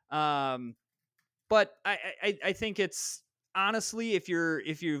 But I think it's honestly, if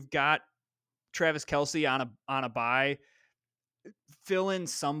you've got Travis Kelce on a bye, fill in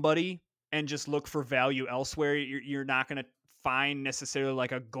somebody and just look for value elsewhere. You're not going to find necessarily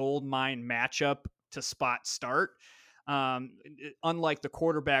like a gold mine matchup to spot start. Unlike the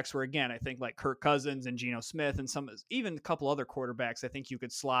quarterbacks, where again, I think like Kirk Cousins and Geno Smith and even a couple other quarterbacks, I think you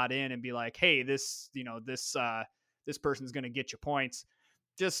could slot in and be like, hey, this person's going to get you points.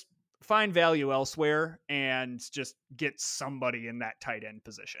 Just find value elsewhere and just get somebody in that tight end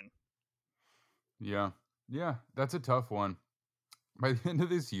position. Yeah. Yeah, that's a tough one. By the end of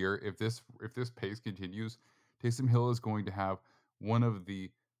this year, if this pace continues, Taysom Hill is going to have one of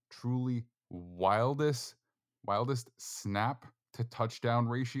the truly wildest snap to touchdown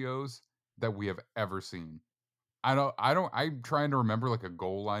ratios that we have ever seen. I'm trying to remember like a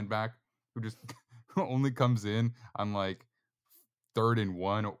goal line back who just only comes in on like 3rd and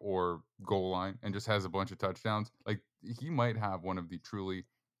 1 or goal line and just has a bunch of touchdowns. Like he might have one of the truly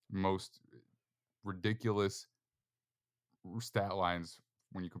most ridiculous stat lines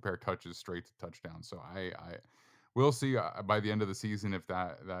when you compare touches straight to touchdowns. So I we'll see by the end of the season if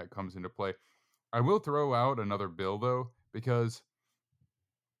that comes into play. I will throw out another bill though, because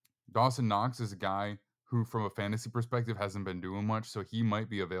Dawson Knox is a guy who, from a fantasy perspective, hasn't been doing much, so he might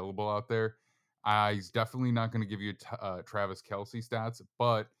be available out there. He's definitely not going to give you Travis Kelce stats,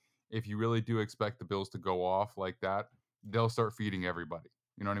 but if you really do expect the Bills to go off like that, they'll start feeding everybody.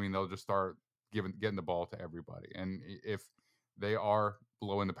 You know what I mean? They'll just start getting the ball to everybody, and if they are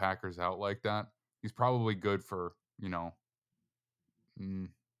blowing the Packers out like that, he's probably good for mm,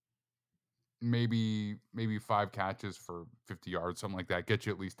 maybe 5 catches for 50 yards, something like that. Get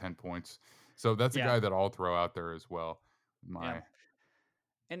you at least 10 points. So that's a Yeah. guy that I'll throw out there as well. Yeah.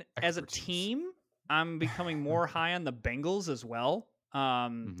 And as a Expertise. team, I'm becoming more high on the Bengals as well.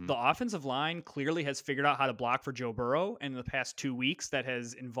 The offensive line clearly has figured out how to block for Joe Burrow, and in the past 2 weeks, that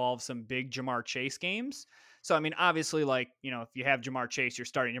has involved some big Jamar Chase games. So, I mean, obviously, like, if you have Jamar Chase, you're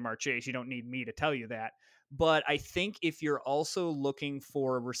starting Jamar Chase. You don't need me to tell you that. But I think if you're also looking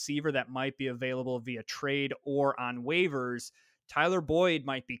for a receiver that might be available via trade or on waivers, Tyler Boyd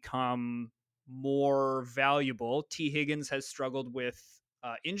might become more valuable. T. Higgins has struggled with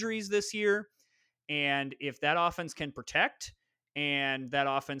injuries this year. And if that offense can protect and that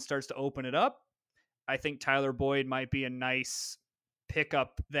offense starts to open it up, I think Tyler Boyd might be a nice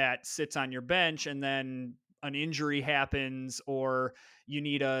pickup that sits on your bench, and then an injury happens or you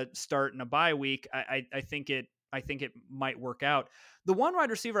need a start in a bye week. I think it might work out. The one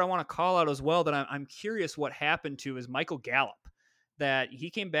wide receiver I want to call out as well that I'm curious what happened to is Michael Gallup. That he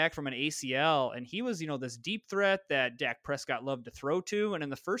came back from an ACL and he was, this deep threat that Dak Prescott loved to throw to. And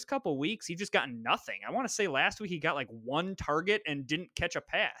in the first couple of weeks, he just got nothing. I want to say last week he got like 1 target and didn't catch a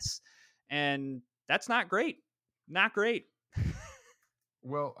pass. And that's not great. Not great.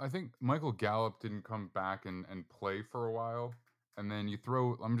 Well, I think Michael Gallup didn't come back and play for a while. And then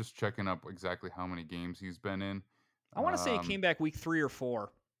I'm just checking up exactly how many games he's been in. I want to say he came back week 3 or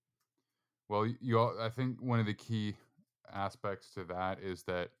 4. Well, I think one of the key aspects to that is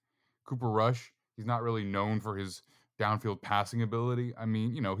that Cooper Rush, he's not really known for his downfield passing ability. I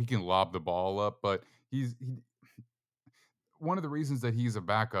mean, he can lob the ball up, but one of the reasons that he's a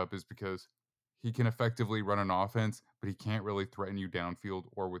backup is because he can effectively run an offense, but he can't really threaten you downfield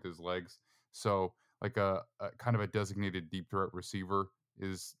or with his legs. So, like a kind of a designated deep threat receiver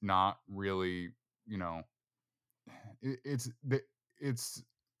is not really, it's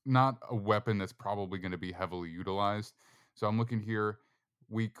not a weapon that's probably going to be heavily utilized. So I'm looking here,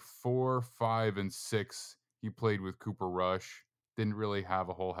 week 4, 5, and 6, he played with Cooper Rush. Didn't really have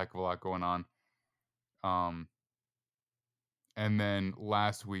a whole heck of a lot going on. And then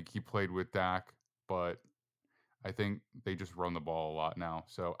last week he played with Dak, but I think they just run the ball a lot now.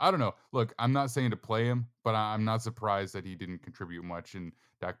 So I don't know. Look, I'm not saying to play him, but I'm not surprised that he didn't contribute much in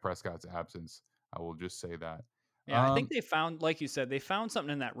Dak Prescott's absence. I will just say that. Yeah, I think they found, like you said, they found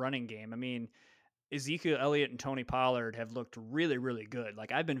something in that running game. I mean, Ezekiel Elliott and Tony Pollard have looked really, really good.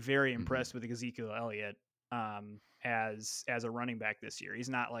 Like I've been very impressed with Ezekiel Elliott as a running back this year. He's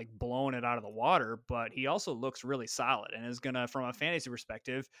not like blowing it out of the water, but he also looks really solid and is gonna, from a fantasy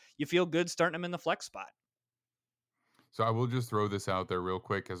perspective, you feel good starting him in the flex spot. So I will just throw this out there real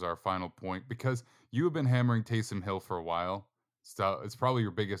quick as our final point, because you have been hammering Taysom Hill for a while. So it's probably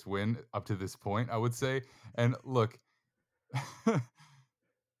your biggest win up to this point, I would say. And look,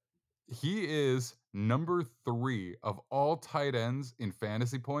 he is number 3 of all tight ends in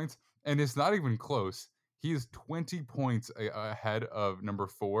fantasy points, and it's not even close. He is 20 points ahead of number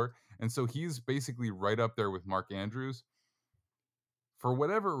 4, and so he's basically right up there with Mark Andrews. For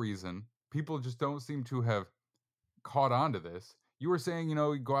whatever reason, people just don't seem to have caught on to this. You were saying, you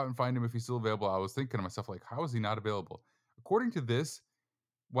know, you go out and find him if he's still available. I was thinking to myself, like, how is he not available? According to this,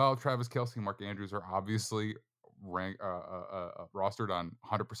 while Travis Kelce and Mark Andrews are obviously rostered on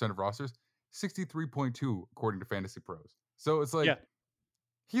 100% of rosters, 63.2 according to Fantasy Pros. So it's like Yeah.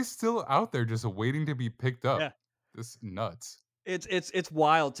 he's still out there just waiting to be picked up. Yeah. This nuts. It's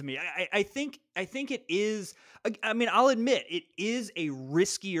wild to me. I think it is. I mean, I'll admit it is a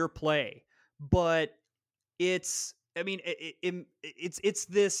riskier play, but it's. I mean, it's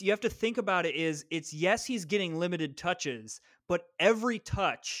this. You have to think about it. It's yes, he's getting limited touches, but every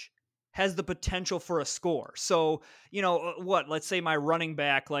touch has the potential for a score. So you know what? Let's say my running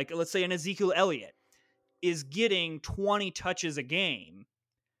back, like let's say an Ezekiel Elliott, is getting 20 touches a game.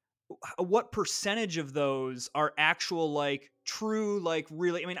 What percentage of those are actual, like true, like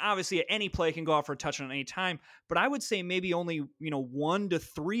really, I mean, obviously any play can go out for a touchdown at any time, but I would say maybe only, 1 to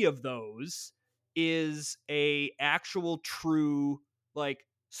 3 of those is a actual true, like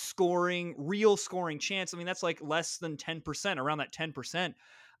real scoring chance. I mean, that's like less than 10%, around that 10%.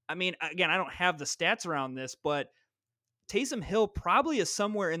 I mean, again, I don't have the stats around this, but Taysom Hill probably is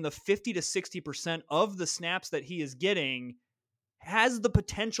somewhere in the 50 to 60% of the snaps that he is getting has the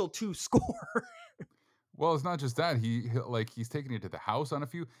potential to score. Well, it's not just that. He's taking it to the house on a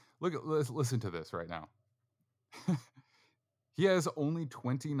few. Listen to this right now. He has only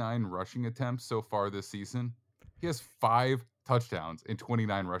 29 rushing attempts so far this season. He has 5 touchdowns in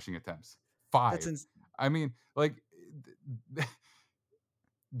 29 rushing attempts. 5. I mean, like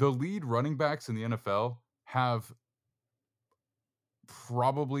the lead running backs in the NFL have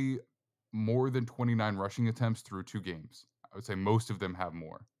probably more than 29 rushing attempts through 2 games. I would say most of them have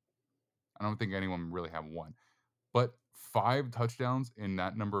more. I don't think anyone really have 1. But 5 touchdowns in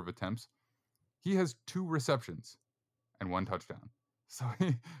that number of attempts. He has 2 receptions and 1 touchdown. So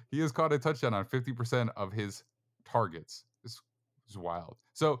he has caught a touchdown on 50% of his targets. This is wild.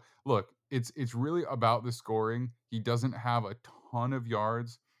 So look, it's really about the scoring. He doesn't have a ton of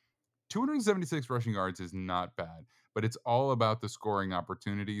yards. 276 rushing yards is not bad, but it's all about the scoring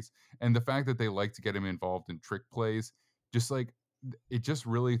opportunities and the fact that they like to get him involved in trick plays. Just like it just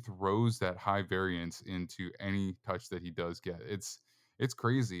really throws that high variance into any touch that he does get. It's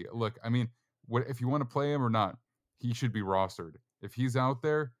crazy. Look, I mean, what if you want to play him or not? He should be rostered. If he's out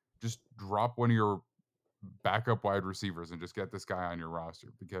there, just drop one of your backup wide receivers and just get this guy on your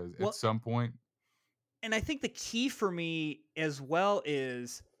roster because at some point. And I think the key for me as well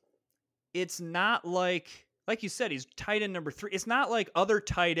is it's not like you said, he's tight end number 3. It's not like other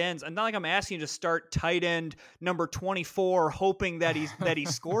tight ends. And not like I'm asking you to start tight end number 24, hoping that he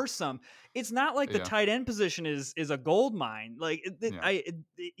scores some. It's not like the tight end position is a gold mine. Like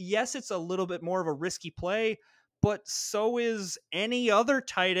yes, it's a little bit more of a risky play, but so is any other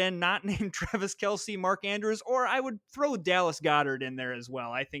tight end not named Travis Kelce, Mark Andrews, or I would throw Dallas Goedert in there as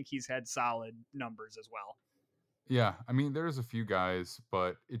well. I think he's had solid numbers as well. Yeah, I mean, there's a few guys,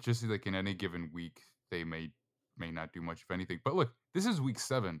 but it just like in any given week, they may not do much of anything. But look, this is week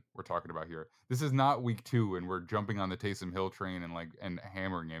 7 we're talking about here. This is not week 2, and we're jumping on the Taysom Hill train and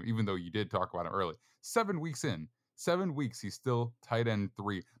hammering him. Even though you did talk about it early, 7 weeks in, 7 weeks, he's still tight end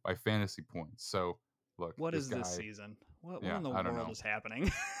 3 by fantasy points. So look, what is guy, this season? What in the world is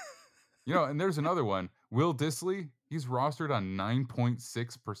happening? And there's another one. Will Dissly, he's rostered on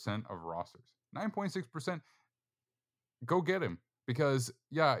 9.6% of rosters. 9.6%. Go get him because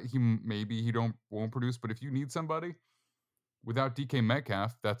he won't produce, but if you need somebody without DK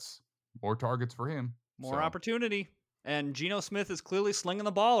Metcalf, that's more targets for him, more opportunity. And Geno Smith is clearly slinging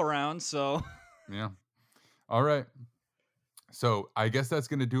the ball around. So yeah, all right. So I guess that's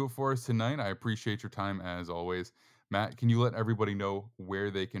going to do it for us tonight. I appreciate your time as always, Matt. Can you let everybody know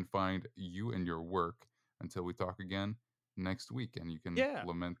where they can find you and your work until we talk again next week, and you can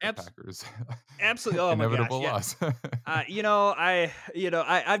lament the Packers absolutely inevitable loss. I've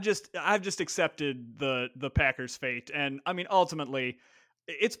just accepted the Packers' fate, and I mean ultimately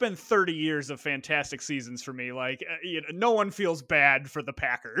it's been 30 years of fantastic seasons for me. Like no one feels bad for the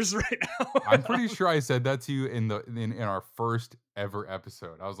Packers right now. I'm pretty sure I said that to you in our first ever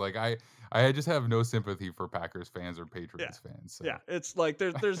episode. I was like, I just have no sympathy for Packers fans or Patriots fans. So. Yeah, it's like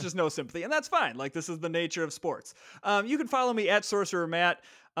there's just no sympathy, and that's fine. Like this is the nature of sports. You can follow me at Sorcerer Matt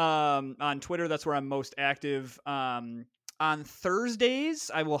on Twitter. That's where I'm most active. On Thursdays,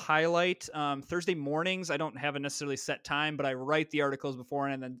 I will highlight Thursday mornings. I don't have a necessarily set time, but I write the articles before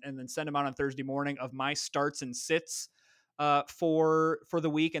and then send them out on Thursday morning of my starts and sits for the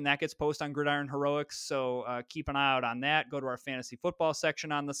week, and that gets posted on Gridiron Heroics. So keep an eye out on that. Go to our fantasy football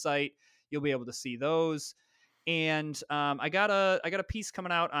section on the site. You'll be able to see those. And I got a piece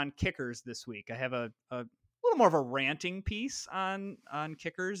coming out on kickers this week. I have a little more of a ranting piece on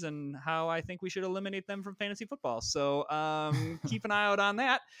kickers and how I think we should eliminate them from fantasy football. So keep an eye out on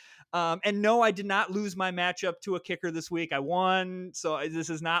that. And no, I did not lose my matchup to a kicker this week. I won. So this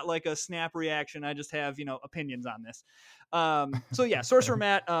is not like a snap reaction. I just have, opinions on this. So yeah, Sorcerer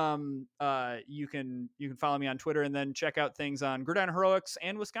Matt, you can follow me on Twitter and then check out things on Gridiron Heroics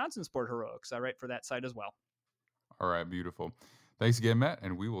and Wisconsin Sport Heroics. I write for that site as well. All right, beautiful. Thanks again, Matt,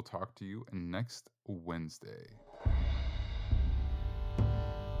 and we will talk to you next Wednesday.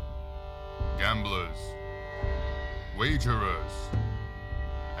 Gamblers, wagerers,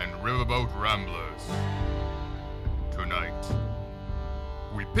 and riverboat ramblers. Tonight,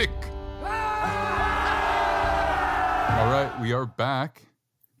 we pick. All right, we are back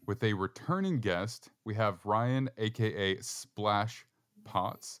with a returning guest. We have Ryan, aka Splash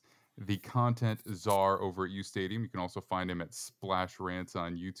Potts, the content czar over at U Stadium. You can also find him at Splash Rants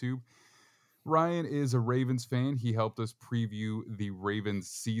on YouTube. Ryan is a Ravens fan. He helped us preview the Ravens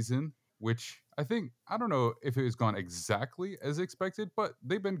season, which I don't know if it has gone exactly as expected, but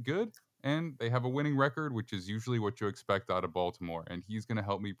they've been good and they have a winning record, which is usually what you expect out of Baltimore. And he's going to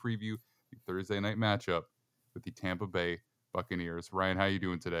help me preview the Thursday night matchup with the Tampa Bay Buccaneers. Ryan, how are you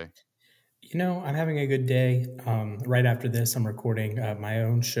doing today? I'm having a good day. Right after this, I'm recording my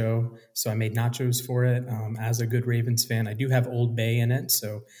own show. So I made nachos for it. As a good Ravens fan, I do have Old Bay in it.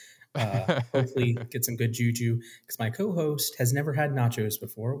 So hopefully get some good juju, because my co-host has never had nachos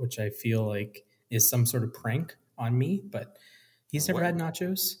before, which I feel like is some sort of prank on me, but he's never had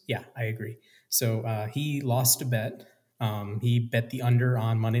nachos. Yeah, I agree. So he lost a bet. He bet the under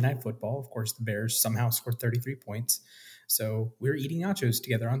on Monday Night Football. Of course, the Bears somehow scored 33 points. So we're eating nachos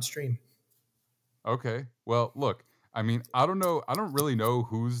together on stream. Okay. Well, look, I mean, I don't know. I don't really know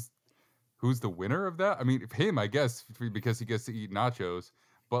who's the winner of that. I mean, him, I guess, because he gets to eat nachos.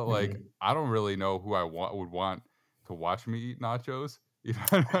 But like, I don't really know who would want to watch me eat nachos. You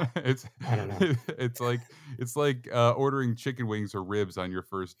know, I don't know. It's like ordering chicken wings or ribs on your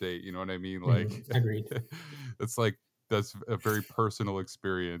first date. You know what I mean? Like, Agreed. That's a very personal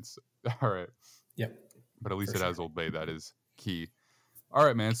experience. All right. Yep. But at least it has Old Bay. That is key. All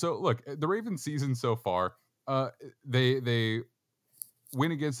right, man. So look, the Ravens season so far, they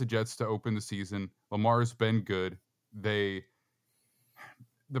win against the Jets to open the season. Lamar's been good. The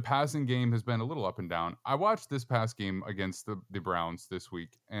passing game has been a little up and down. I watched this past game against the Browns this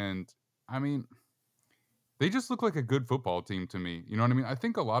week, and I mean, they just look like a good football team to me. You know what I mean? I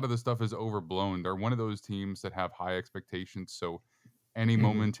think a lot of the stuff is overblown. They're one of those teams that have high expectations, so any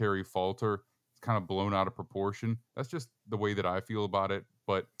momentary falter, kind of blown out of proportion. That's just the way that I feel about it.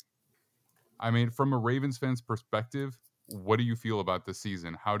 But I mean, from a Ravens fan's perspective, what do you feel about this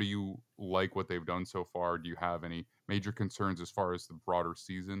season? How do you like what they've done so far? Do you have any major concerns as far as the broader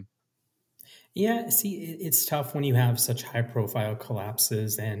season? Yeah, see, it's tough when you have such high-profile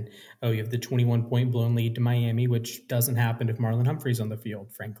collapses, and you have the 21-point blown lead to Miami, which doesn't happen if Marlon Humphrey's on the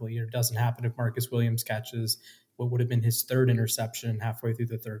field, frankly, or doesn't happen if Marcus Williams catches what would have been his third interception halfway through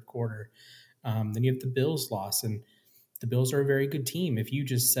the third quarter. Then you have the Bills loss, and the Bills are a very good team. If you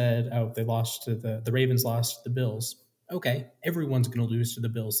just said, they lost to the Ravens lost to the Bills, okay, everyone's going to lose to the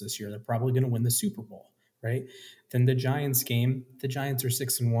Bills this year. They're probably going to win the Super Bowl, right? Then the Giants game, the Giants are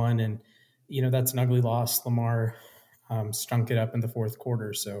 6-1, and that's an ugly loss. Lamar stunk it up in the fourth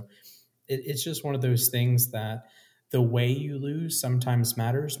quarter. So it's just one of those things that the way you lose sometimes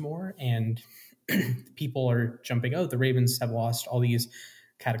matters more, and people are jumping, the Ravens have lost all these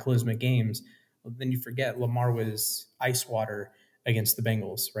cataclysmic games. Well, then you forget Lamar was ice water against the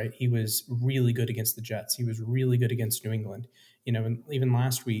Bengals, right? He was really good against the Jets. He was really good against New England. And even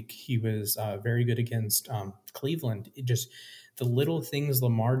last week, he was very good against Cleveland. It just, the little things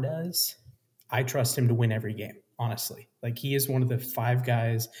Lamar does, I trust him to win every game, honestly. Like, he is one of the 5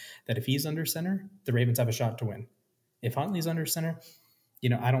 guys that if he's under center, the Ravens have a shot to win. If Huntley's under center,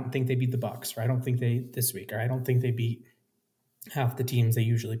 I don't think they beat the Bucs, or I don't think they this week, or I don't think they beat half the teams they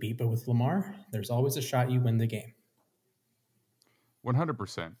usually beat. But with Lamar, there's always a shot you win the game.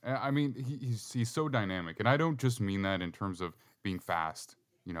 100%. I mean, he's so dynamic, and I don't just mean that in terms of being fast,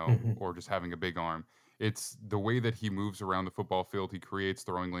 or just having a big arm. It's the way that he moves around the football field. He creates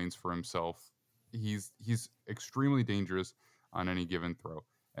throwing lanes for himself. He's extremely dangerous on any given throw.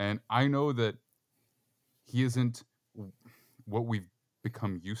 And I know that he isn't what we've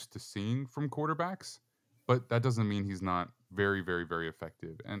become used to seeing from quarterbacks, but that doesn't mean he's not very, very, very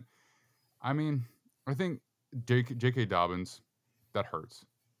effective. And I mean, I think J.K. Dobbins, that hurts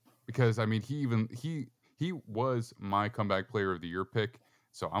because I mean he was my comeback player of the year pick,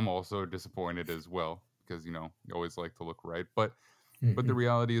 so I'm also disappointed as well because you always like to look right, but the Mhm.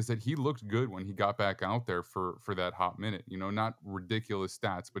 reality is that he looked good when he got back out there for that hot minute. Not ridiculous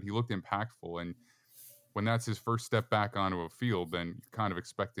stats, but he looked impactful. And when that's his first step back onto a field, then you're kind of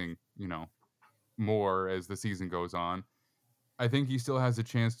expecting more as the season goes on. I think he still has a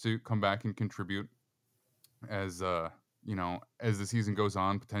chance to come back and contribute as as the season goes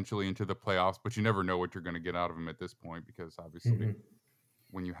on, potentially into the playoffs. But you never know what you're going to get out of him at this point because obviously, Mhm.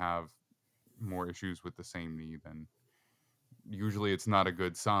 when you have more issues with the same knee, then usually it's not a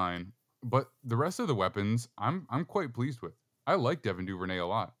good sign. But the rest of the weapons, I'm quite pleased with. I like Devin Duvernay a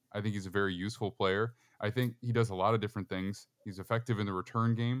lot. I think he's a very useful player. I think he does a lot of different things. He's effective in the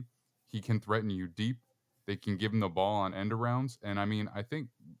return game. He can threaten you deep. They can give him the ball on end arounds. And I mean, I think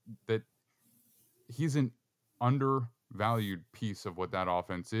that he's an undervalued piece of what that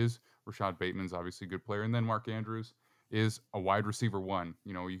offense is. Rashad Bateman's obviously a good player. And then Mark Andrews is a wide receiver one.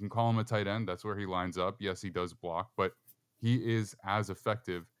 You can call him a tight end. That's where he lines up. Yes, he does block, but he is as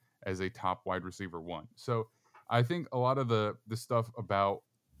effective as a top wide receiver one. So I think a lot of the stuff about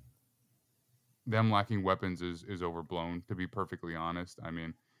them lacking weapons is overblown, to be perfectly honest. I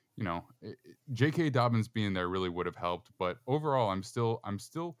mean, J.K. Dobbins being there really would have helped, but overall, I'm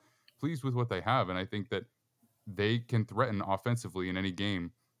still pleased with what they have, and I think that they can threaten offensively in any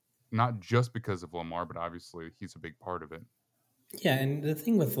game, not just because of Lamar, but obviously he's a big part of it. Yeah, and the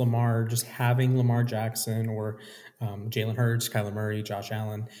thing with Lamar, just having Lamar Jackson or Jalen Hurts, Kyler Murray, Josh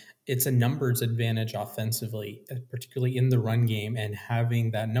Allen, it's a numbers advantage offensively, particularly in the run game. And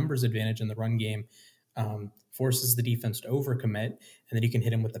having that numbers advantage in the run game forces the defense to overcommit, and then you can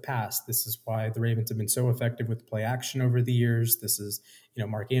hit him with the pass. This is why the Ravens have been so effective with play action over the years. This is,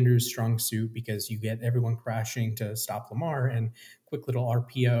 Mark Andrews' strong suit because you get everyone crashing to stop Lamar and quick little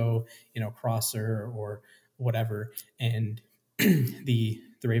RPO, crosser or whatever. And the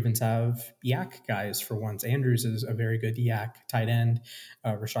Ravens have yak guys for once. Andrews is a very good yak tight end.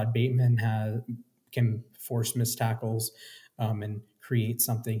 Rashad Bateman can force missed tackles and create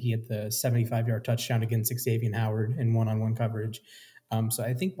something. He had the 75-yard touchdown against Xavier Howard in one-on-one coverage. So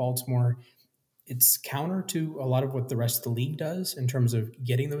I think Baltimore, it's counter to a lot of what the rest of the league does in terms of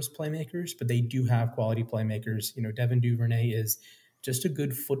getting those playmakers, but they do have quality playmakers. Devin Duvernay is just a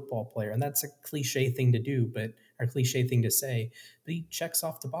good football player, and that's a cliche thing to do, but a cliche thing to say. But he checks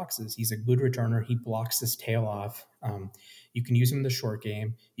off the boxes. He's a good returner. He blocks his tail off. You can use him in the short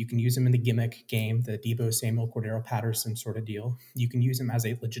game. You can use him in the gimmick game, the Debo Samuel, Cordero Patterson sort of deal. You can use him as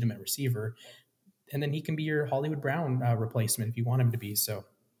a legitimate receiver, and then he can be your Hollywood Brown replacement if you want him to be. So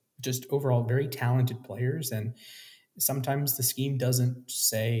just overall very talented players. And sometimes the scheme doesn't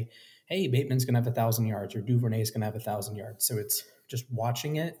say, hey, Bateman's going to have 1,000 yards or Duvernay's going to have 1,000 yards. So it's just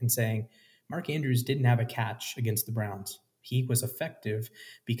watching it and saying, Mark Andrews didn't have a catch against the Browns. He was effective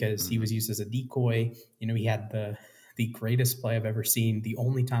because he was used as a decoy. He had the greatest play I've ever seen. The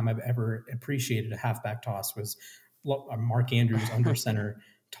only time I've ever appreciated a halfback toss was Mark Andrews under center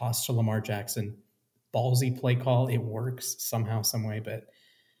toss to Lamar Jackson. Ballsy play call. It works somehow, some way, but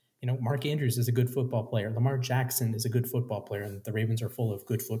Mark Andrews is a good football player. Lamar Jackson is a good football player, and the Ravens are full of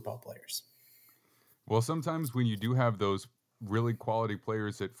good football players. Well, sometimes when you do have those really quality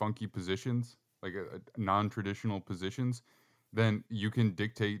players at funky positions, like non-traditional positions, then you can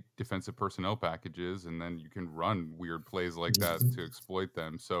dictate defensive personnel packages, and then you can run weird plays like that to exploit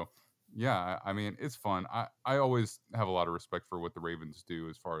them. So, yeah, I mean, it's fun. I always have a lot of respect for what the Ravens do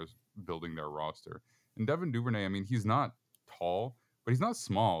as far as building their roster. And Devin Duvernay, I mean, he's not tall, but he's not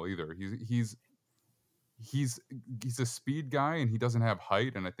small either. He's he's a speed guy and he doesn't have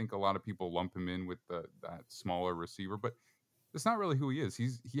height, and I think a lot of people lump him in with that smaller receiver, but it's not really who he is.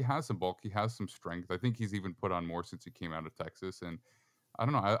 He has some bulk, he has some strength. I think he's even put on more since he came out of Texas, and I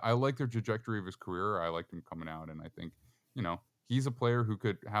don't know. I like the trajectory of his career. I liked him coming out, and I think he's a player who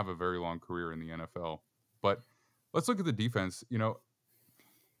could have a very long career in the NFL. But let's look at the defense.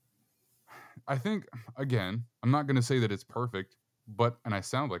 I think again, I'm not going to say that it's perfect, but and I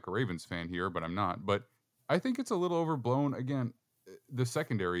sound like a Ravens fan here, but I'm not. But I think it's a little overblown. Again, the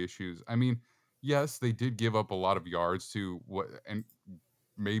secondary issues. I mean, yes, they did give up a lot of yards to what and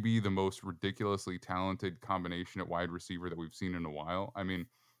maybe the most ridiculously talented combination at wide receiver that we've seen in a while. I mean,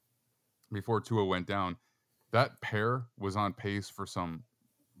 before Tua went down, that pair was on pace for some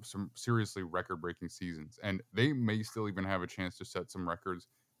seriously record-breaking seasons, and they may still even have a chance to set some records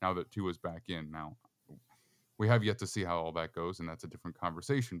now that Tua's back in. Now, we have yet to see how all that goes, and that's a different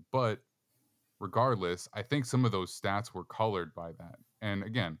conversation. But regardless, I think some of those stats were colored by that. And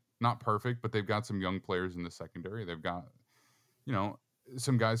again, not perfect, but they've got some young players in the secondary. They've got, you know,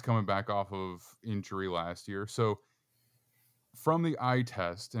 some guys coming back off of injury last year. So from the eye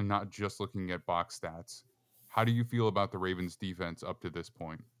test and not just looking at box stats, how do you feel about the Ravens defense up to this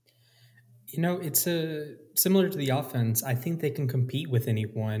point? It's similar to the offense. I think they can compete with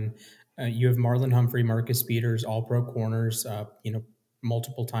anyone. You have Marlon Humphrey, Marcus Peters, all pro corners,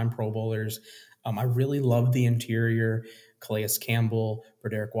 multiple time Pro Bowlers. I really love the interior. Calais Campbell,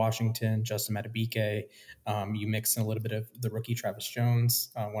 Broderick Washington, Justin Matabike. You mix in a little bit of the rookie Travis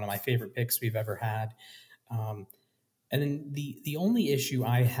Jones, one of my favorite picks we've ever had. And then the only issue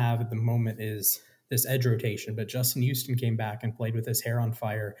I have at the moment is this edge rotation. But Justin Houston came back and played with his hair on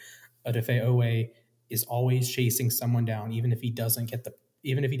fire. Odafe Owe is always chasing someone down, even if he doesn't get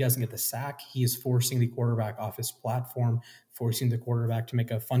the sack. He is forcing the quarterback off his platform, forcing the quarterback to make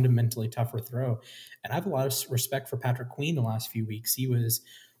a fundamentally tougher throw. And I have a lot of respect for Patrick Queen the last few weeks. He was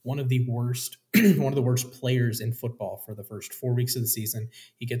one of the worst players in football for the first 4 weeks of the season.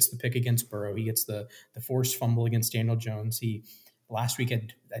 He gets the pick against Burrow. He gets the forced fumble against Daniel Jones. He last week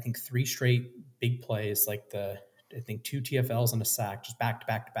had, I think, 3 straight big plays, like 2 TFLs and a sack, just back to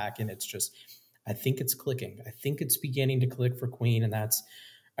back to back. And it's just, I think it's clicking. I think it's beginning to click for Queen. And that's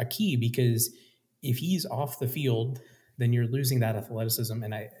a key, because if he's off the field, then you're losing that athleticism.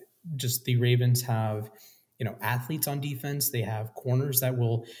 And the Ravens have, athletes on defense. They have corners that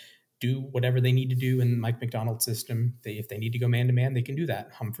will do whatever they need to do in Mike McDonald's system. If they need to go man-to-man, they can do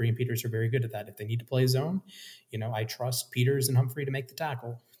that. Humphrey and Peters are very good at that. If they need to play zone, I trust Peters and Humphrey to make the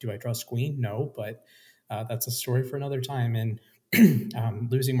tackle. Do I trust Queen? No, but that's a story for another time. And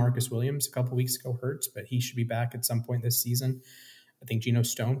losing Marcus Williams a couple weeks ago hurts, but he should be back at some point this season. I think Geno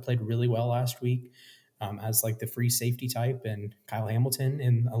Stone played really well last week as like the free safety type, and Kyle Hamilton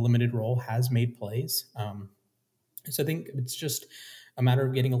in a limited role has made plays. So I think it's just a matter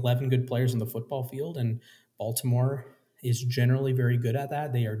of getting 11 good players on the football field, and Baltimore is generally very good at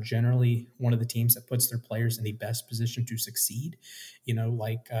that. They are generally one of the teams that puts their players in the best position to succeed.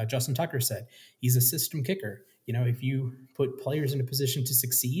 Like Justin Tucker said, he's a system kicker. If you put players in a position to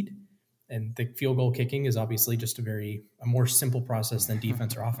succeed, and the field goal kicking is obviously just a more simple process than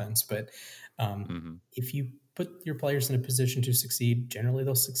defense or offense. But if you put your players in a position to succeed, generally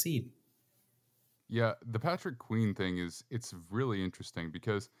they'll succeed. Yeah, the Patrick Queen thing it's really interesting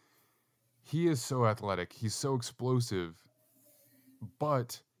because he is so athletic. He's so explosive.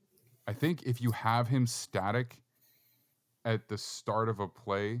 But I think if you have him static at the start of a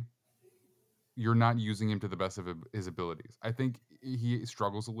play, you're not using him to the best of his abilities. I think he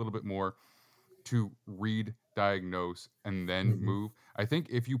struggles a little bit more to read, diagnose, and then move. I think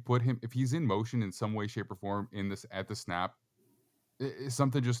if he's in motion in some way, shape, or form at the snap,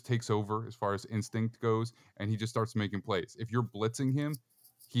 something just takes over as far as instinct goes, and he just starts making plays. If you're blitzing him,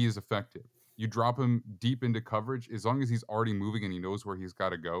 he is effective. You drop him deep into coverage, as long as he's already moving and he knows where he's got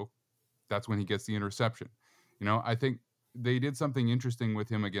to go, that's when he gets the interception. I think they did something interesting with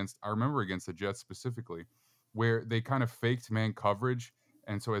him against the Jets specifically, where they kind of faked man coverage.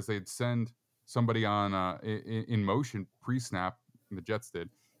 And so as they'd send somebody on in motion pre-snap, the Jets did,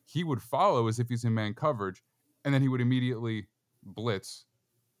 he would follow as if he's in man coverage, and then he would immediately blitz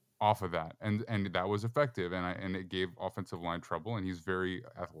off of that, and that was effective, and it gave offensive line trouble, and he's very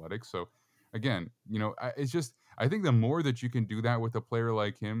athletic. So again, it's just, I think the more that you can do that with a player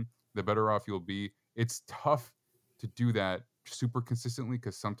like him, the better off you'll be. It's tough to do that super consistently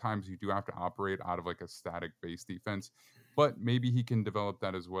because sometimes you do have to operate out of like a static base defense, but maybe he can develop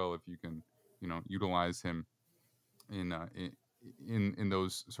that as well if you can utilize him in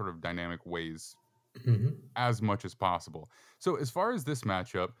those sort of dynamic ways as much as possible. So as far as this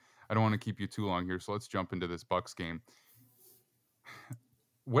matchup, I don't want to keep you too long here, so let's jump into this Bucs game.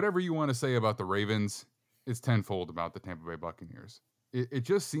 Whatever you want to say about the Ravens is tenfold about the Tampa Bay Buccaneers. It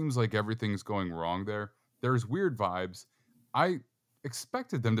just seems like everything's going wrong there. There's weird vibes. I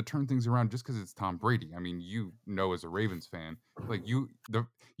expected them to turn things around just because it's Tom Brady. I mean, as a Ravens fan, like you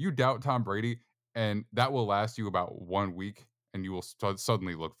doubt Tom Brady, and that will last you about 1 week, and you will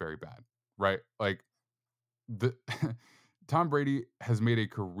suddenly look very bad, right? Like Tom Brady has made a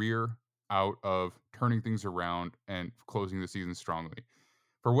career out of turning things around and closing the season strongly.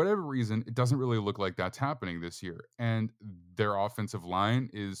 For whatever reason, it doesn't really look like that's happening this year. And their offensive line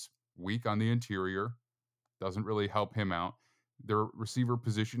is weak on the interior. Doesn't really help him out. Their receiver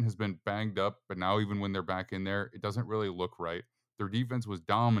position has been banged up, but now even when they're back in there, it doesn't really look right. Their defense was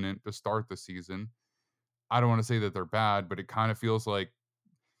dominant to start the season. I don't want to say that they're bad, but it kind of feels like,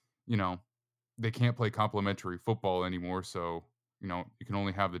 they can't play complementary football anymore. So, you can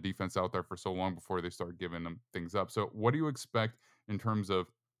only have the defense out there for so long before they start giving them things up. So, what do you expect in terms of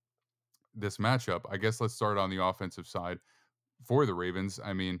this matchup? I guess let's start on the offensive side for the Ravens.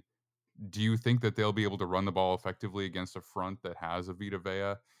 I mean, do you think that they'll be able to run the ball effectively against a front that has a Vita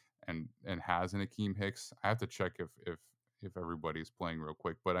Vea and has an Akeem Hicks? I have to check if everybody's playing real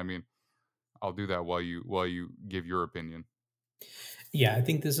quick, but I mean, I'll do that while you give your opinion. Yeah, I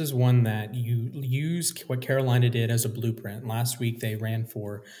think this is one that you use what Carolina did as a blueprint. Last week, they ran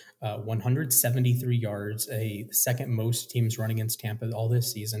for 173 yards, a second most teams run against Tampa all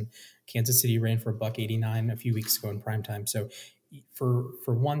this season. Kansas City ran for $189 a few weeks ago in primetime. So for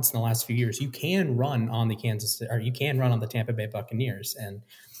once in the last few years, you can run on the Tampa Bay Buccaneers. And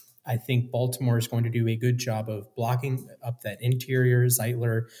I think Baltimore is going to do a good job of blocking up that interior.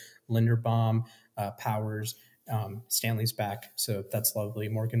 Zeitler, Linderbaum, Powers, Stanley's back, so that's lovely.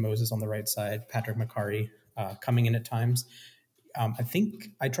 Morgan Moses on the right side, Patrick McCarry coming in at times. I think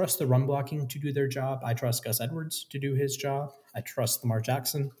I trust the run blocking to do their job. I trust Gus Edwards to do his job. I trust Lamar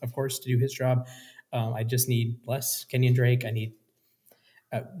Jackson, of course, to do his job. I just need less Kenyon Drake. I need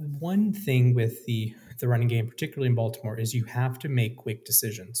one thing with the running game, particularly in Baltimore, is you have to make quick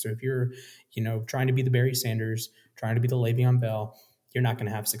decisions. So if you're, trying to be the Barry Sanders, trying to be the Le'Veon Bell, you're not going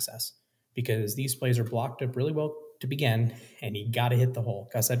to have success because these plays are blocked up really well to begin, and you got to hit the hole.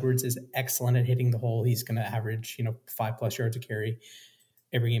 Gus Edwards is excellent at hitting the hole. He's going to average, 5+ yards a carry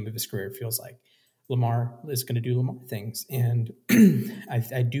every game of his career, it feels like. Lamar is going to do Lamar things. And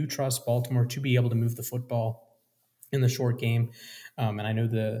I do trust Baltimore to be able to move the football in the short game. And I know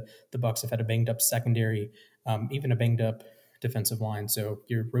the Bucs have had a banged up secondary, even a banged up defensive line. So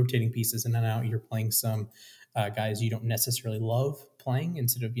you're rotating pieces in and out. You're playing some guys you don't necessarily love playing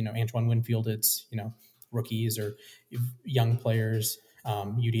instead of, Antoine Winfield. It's, rookies or young players,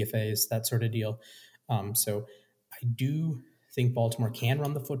 UDFAs, that sort of deal. So I do think Baltimore can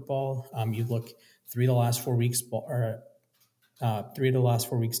run the football. You look 3 of the last 4 weeks,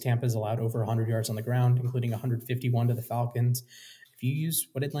 Tampa's allowed over 100 yards on the ground, including 151 to the Falcons. If you use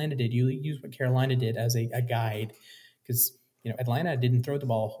what Atlanta did, you use what Carolina did as a guide, because Atlanta didn't throw the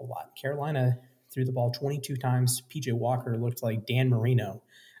ball a whole lot. Carolina threw the ball 22 times. PJ Walker looked like Dan Marino.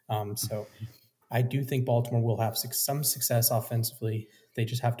 So I do think Baltimore will have some success offensively. They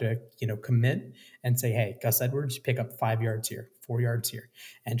just have to, commit and say, hey, Gus Edwards, pick up 5 yards here, 4 yards here,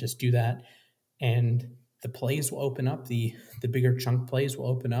 and just do that. And the plays will open up. The bigger chunk plays will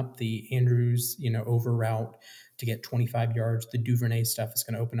open up. The Andrews, over route to get 25 yards. The Duvernay stuff is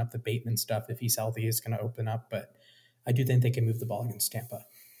going to open up. The Bateman stuff, if he's healthy, is going to open up. But I do think they can move the ball against Tampa.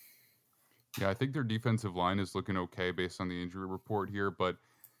 Yeah, I think their defensive line is looking okay based on the injury report here, but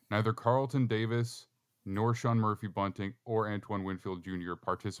neither Carlton Davis nor Sean Murphy Bunting or Antoine Winfield Jr.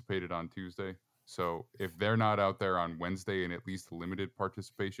 participated on Tuesday. So if they're not out there on Wednesday in at least limited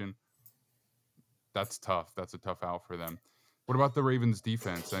participation, that's tough. That's a tough out for them. What about the Ravens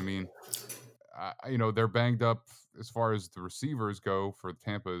defense? I mean, they're banged up as far as the receivers go for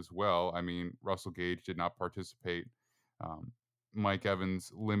Tampa as well. I mean, Russell Gage did not participate. Mike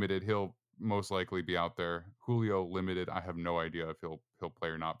Evans limited. He'll most likely be out there. Julio limited. I have no idea if he'll play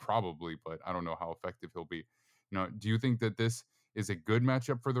or not. Probably, but I don't know how effective he'll be. Do you think that this is a good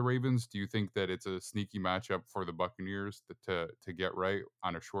matchup for the Ravens? Do you think that it's a sneaky matchup for the Buccaneers to get right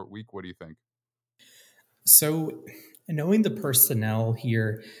on a short week? What do you think? So, knowing the personnel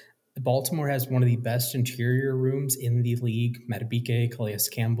here, Baltimore has one of the best interior rooms in the league. Matabike, Calais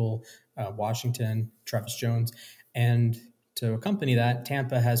Campbell, Washington, Travis Jones. And to accompany that,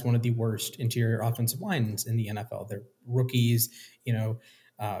 Tampa has one of the worst interior offensive lines in the NFL. They're rookies,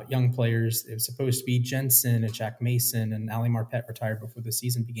 young players. It was supposed to be Jensen and Jack Mason, and Ali Marpet retired before the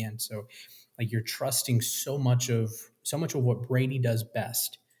season began. So, you're trusting so much of what Brady does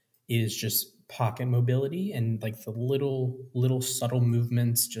best is just pocket mobility and the little subtle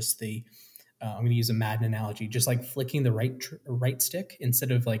movements. Just I'm going to use a Madden analogy, just flicking the right stick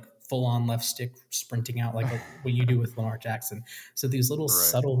instead of full on left stick sprinting out what you do with Lamar Jackson. So these little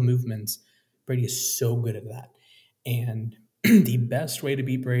subtle movements, Brady is so good at that. And the best way to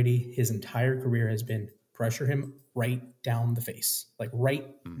beat Brady his entire career has been pressure him right down the face, right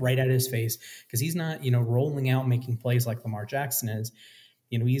at his face, because he's not, rolling out making plays like Lamar Jackson is.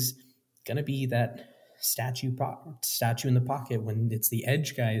 He's going to be that statue in the pocket when it's the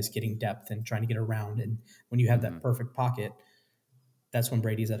edge guy is getting depth and trying to get around. And when you have that perfect pocket, that's when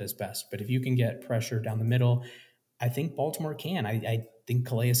Brady's at his best. But if you can get pressure down the middle, I think Baltimore can. I think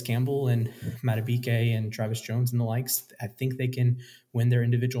Calais Campbell and Matabike and Travis Jones and the likes, I think they can win their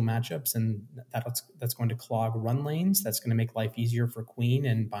individual matchups, and that's going to clog run lanes. That's going to make life easier for Queen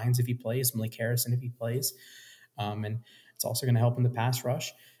and Bynes if he plays, Malik Harrison if he plays. And it's also going to help in the pass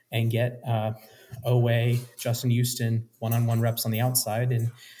rush and get Owe, Justin Houston, one-on-one reps on the outside.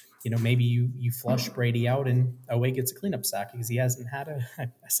 And, maybe you flush Brady out and Owe gets a cleanup sack because he hasn't had a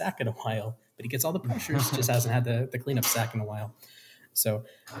sack in a while, but he gets all the pressures, just hasn't had the cleanup sack in a while. So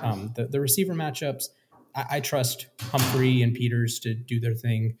the receiver matchups, I trust Humphrey and Peters to do their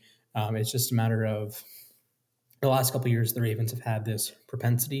thing. It's just a matter of the last couple of years, the Ravens have had this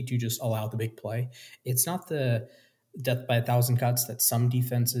propensity to just allow the big play. It's not the death by 1,000 cuts that some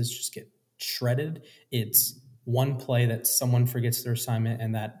defenses just get shredded. It's one play that someone forgets their assignment,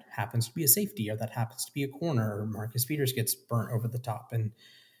 and that happens to be a safety, or that happens to be a corner, or Marcus Peters gets burnt over the top. And,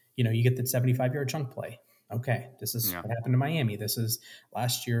 you get the 75-yard chunk play. Okay, this is what happened to Miami. This is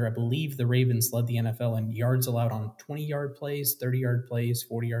last year, I believe the Ravens led the NFL in yards allowed on 20-yard plays, 30-yard plays,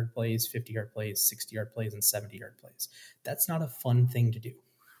 40-yard plays, 50-yard plays, 60-yard plays, and 70-yard plays. That's not a fun thing to do.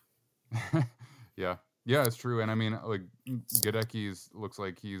 Yeah, it's true. And I mean, like, Gadecki's looks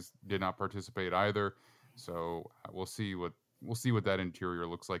like he's did not participate either. So we'll see what that interior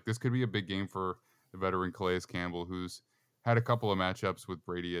looks like. This could be a big game for the veteran Calais Campbell, who's had a couple of matchups with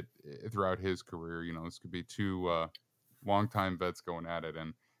Brady throughout his career. This could be two longtime vets going at it,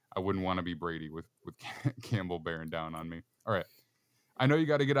 and I wouldn't want to be Brady with Campbell bearing down on me. All right, I know you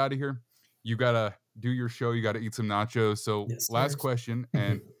got to get out of here. You got to do your show. You got to eat some nachos. So last question,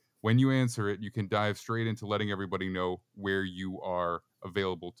 and when you answer it, you can dive straight into letting everybody know where you are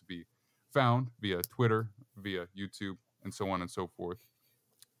available to be found via Twitter, via YouTube, and so on and so forth.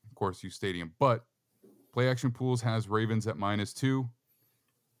 Of course, use Stadium, but Play Action Pools has Ravens at -2.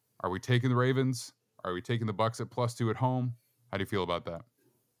 Are we taking the Ravens? Are we taking the Bucs at +2 at home? How do you feel about that?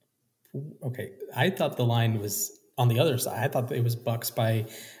 Okay, I thought the line was on the other side. I thought it was Bucs by,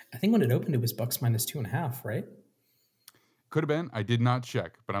 I think when it opened, it was Bucs -2.5, right? Could have been. I did not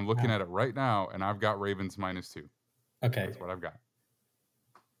check, but I'm looking at it right now, and I've got Ravens -2. Okay. That's what I've got.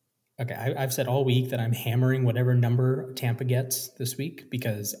 Okay, I've said all week that I'm hammering whatever number Tampa gets this week,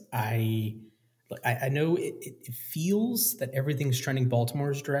 because I know it feels that everything's trending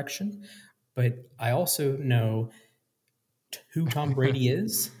Baltimore's direction, but I also know who Tom Brady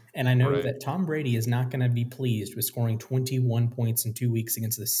is, and I know that Tom Brady is not going to be pleased with scoring 21 points in 2 weeks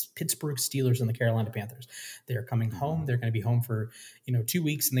against the Pittsburgh Steelers and the Carolina Panthers. They're coming home. They're going to be home for 2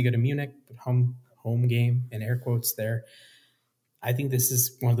 weeks, and they go to Munich, but home game in air quotes there. I think this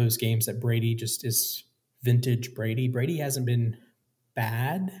is one of those games that Brady just is vintage Brady. Brady hasn't been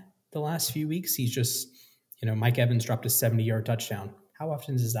bad the last few weeks. He's just, Mike Evans dropped a 70-yard touchdown. How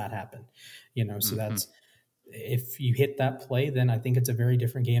often does that happen? So that's, if you hit that play, then I think it's a very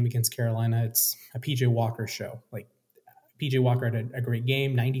different game against Carolina. It's a PJ Walker show. Like, PJ Walker had a great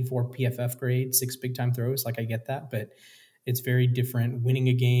game, 94 PFF grade, 6 big-time throws. Like, I get that, but it's very different winning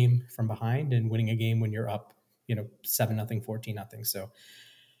a game from behind and winning a game when you're up 7-0, 14-0. So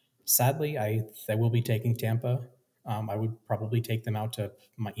sadly, I will be taking Tampa. I would probably take them out to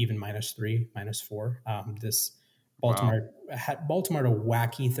even -3, -4. This Baltimore had a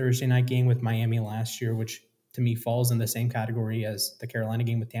wacky Thursday night game with Miami last year, which to me falls in the same category as the Carolina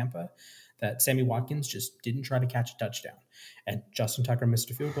game with Tampa, that Sammy Watkins just didn't try to catch a touchdown, and Justin Tucker missed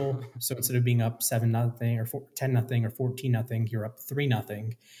a field goal. So instead of being up 7-0 or 10-0 or 14-0, you're up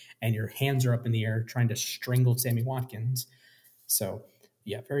 3-0, and your hands are up in the air trying to strangle Sammy Watkins. So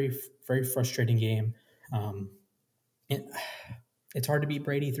yeah, very, very frustrating game. It's hard to beat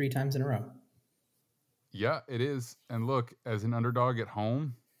Brady 3 times in a row. Yeah, it is. And look, as an underdog at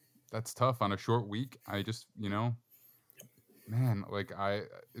home, that's tough on a short week. I just, man, like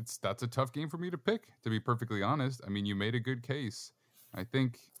that's a tough game for me to pick, to be perfectly honest. I mean, you made a good case. I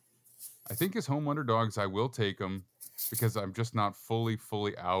think as home underdogs, I will take them because I'm just not fully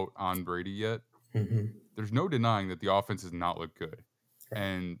out on Brady yet. Mm-hmm. There's no denying that the offense has not looked good,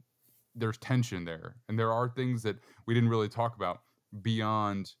 and there's tension there. And there are things that we didn't really talk about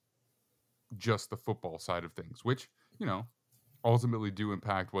beyond just the football side of things, which, ultimately do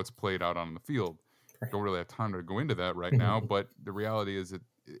impact what's played out on the field. Right. Don't really have time to go into that right now, but the reality is it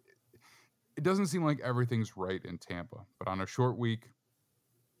doesn't seem like everything's right in Tampa. But on a short week,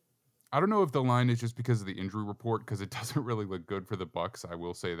 I don't know if the line is just because of the injury report, because it doesn't really look good for the Bucs. I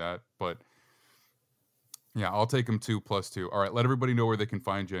will say that, but yeah, I'll take them 2 + 2. All right, let everybody know where they can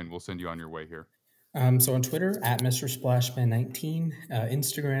find you, and we'll send you on your way here. So on Twitter at Mr. Splashman19,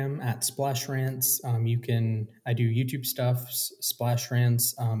 Instagram at Splash Rants. I do YouTube stuff, Splash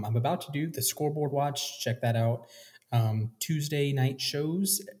Rants. I'm about to do the scoreboard watch. Check that out. Tuesday night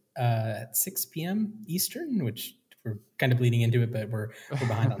shows at 6 p.m. Eastern, which we're kind of bleeding into it, but we're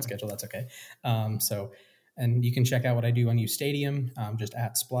behind on schedule. That's okay. And you can check out what I do on U Stadium, just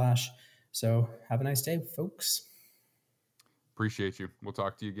at Splash. So have a nice day, folks. Appreciate you. We'll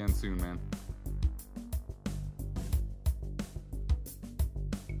talk to you again soon, man.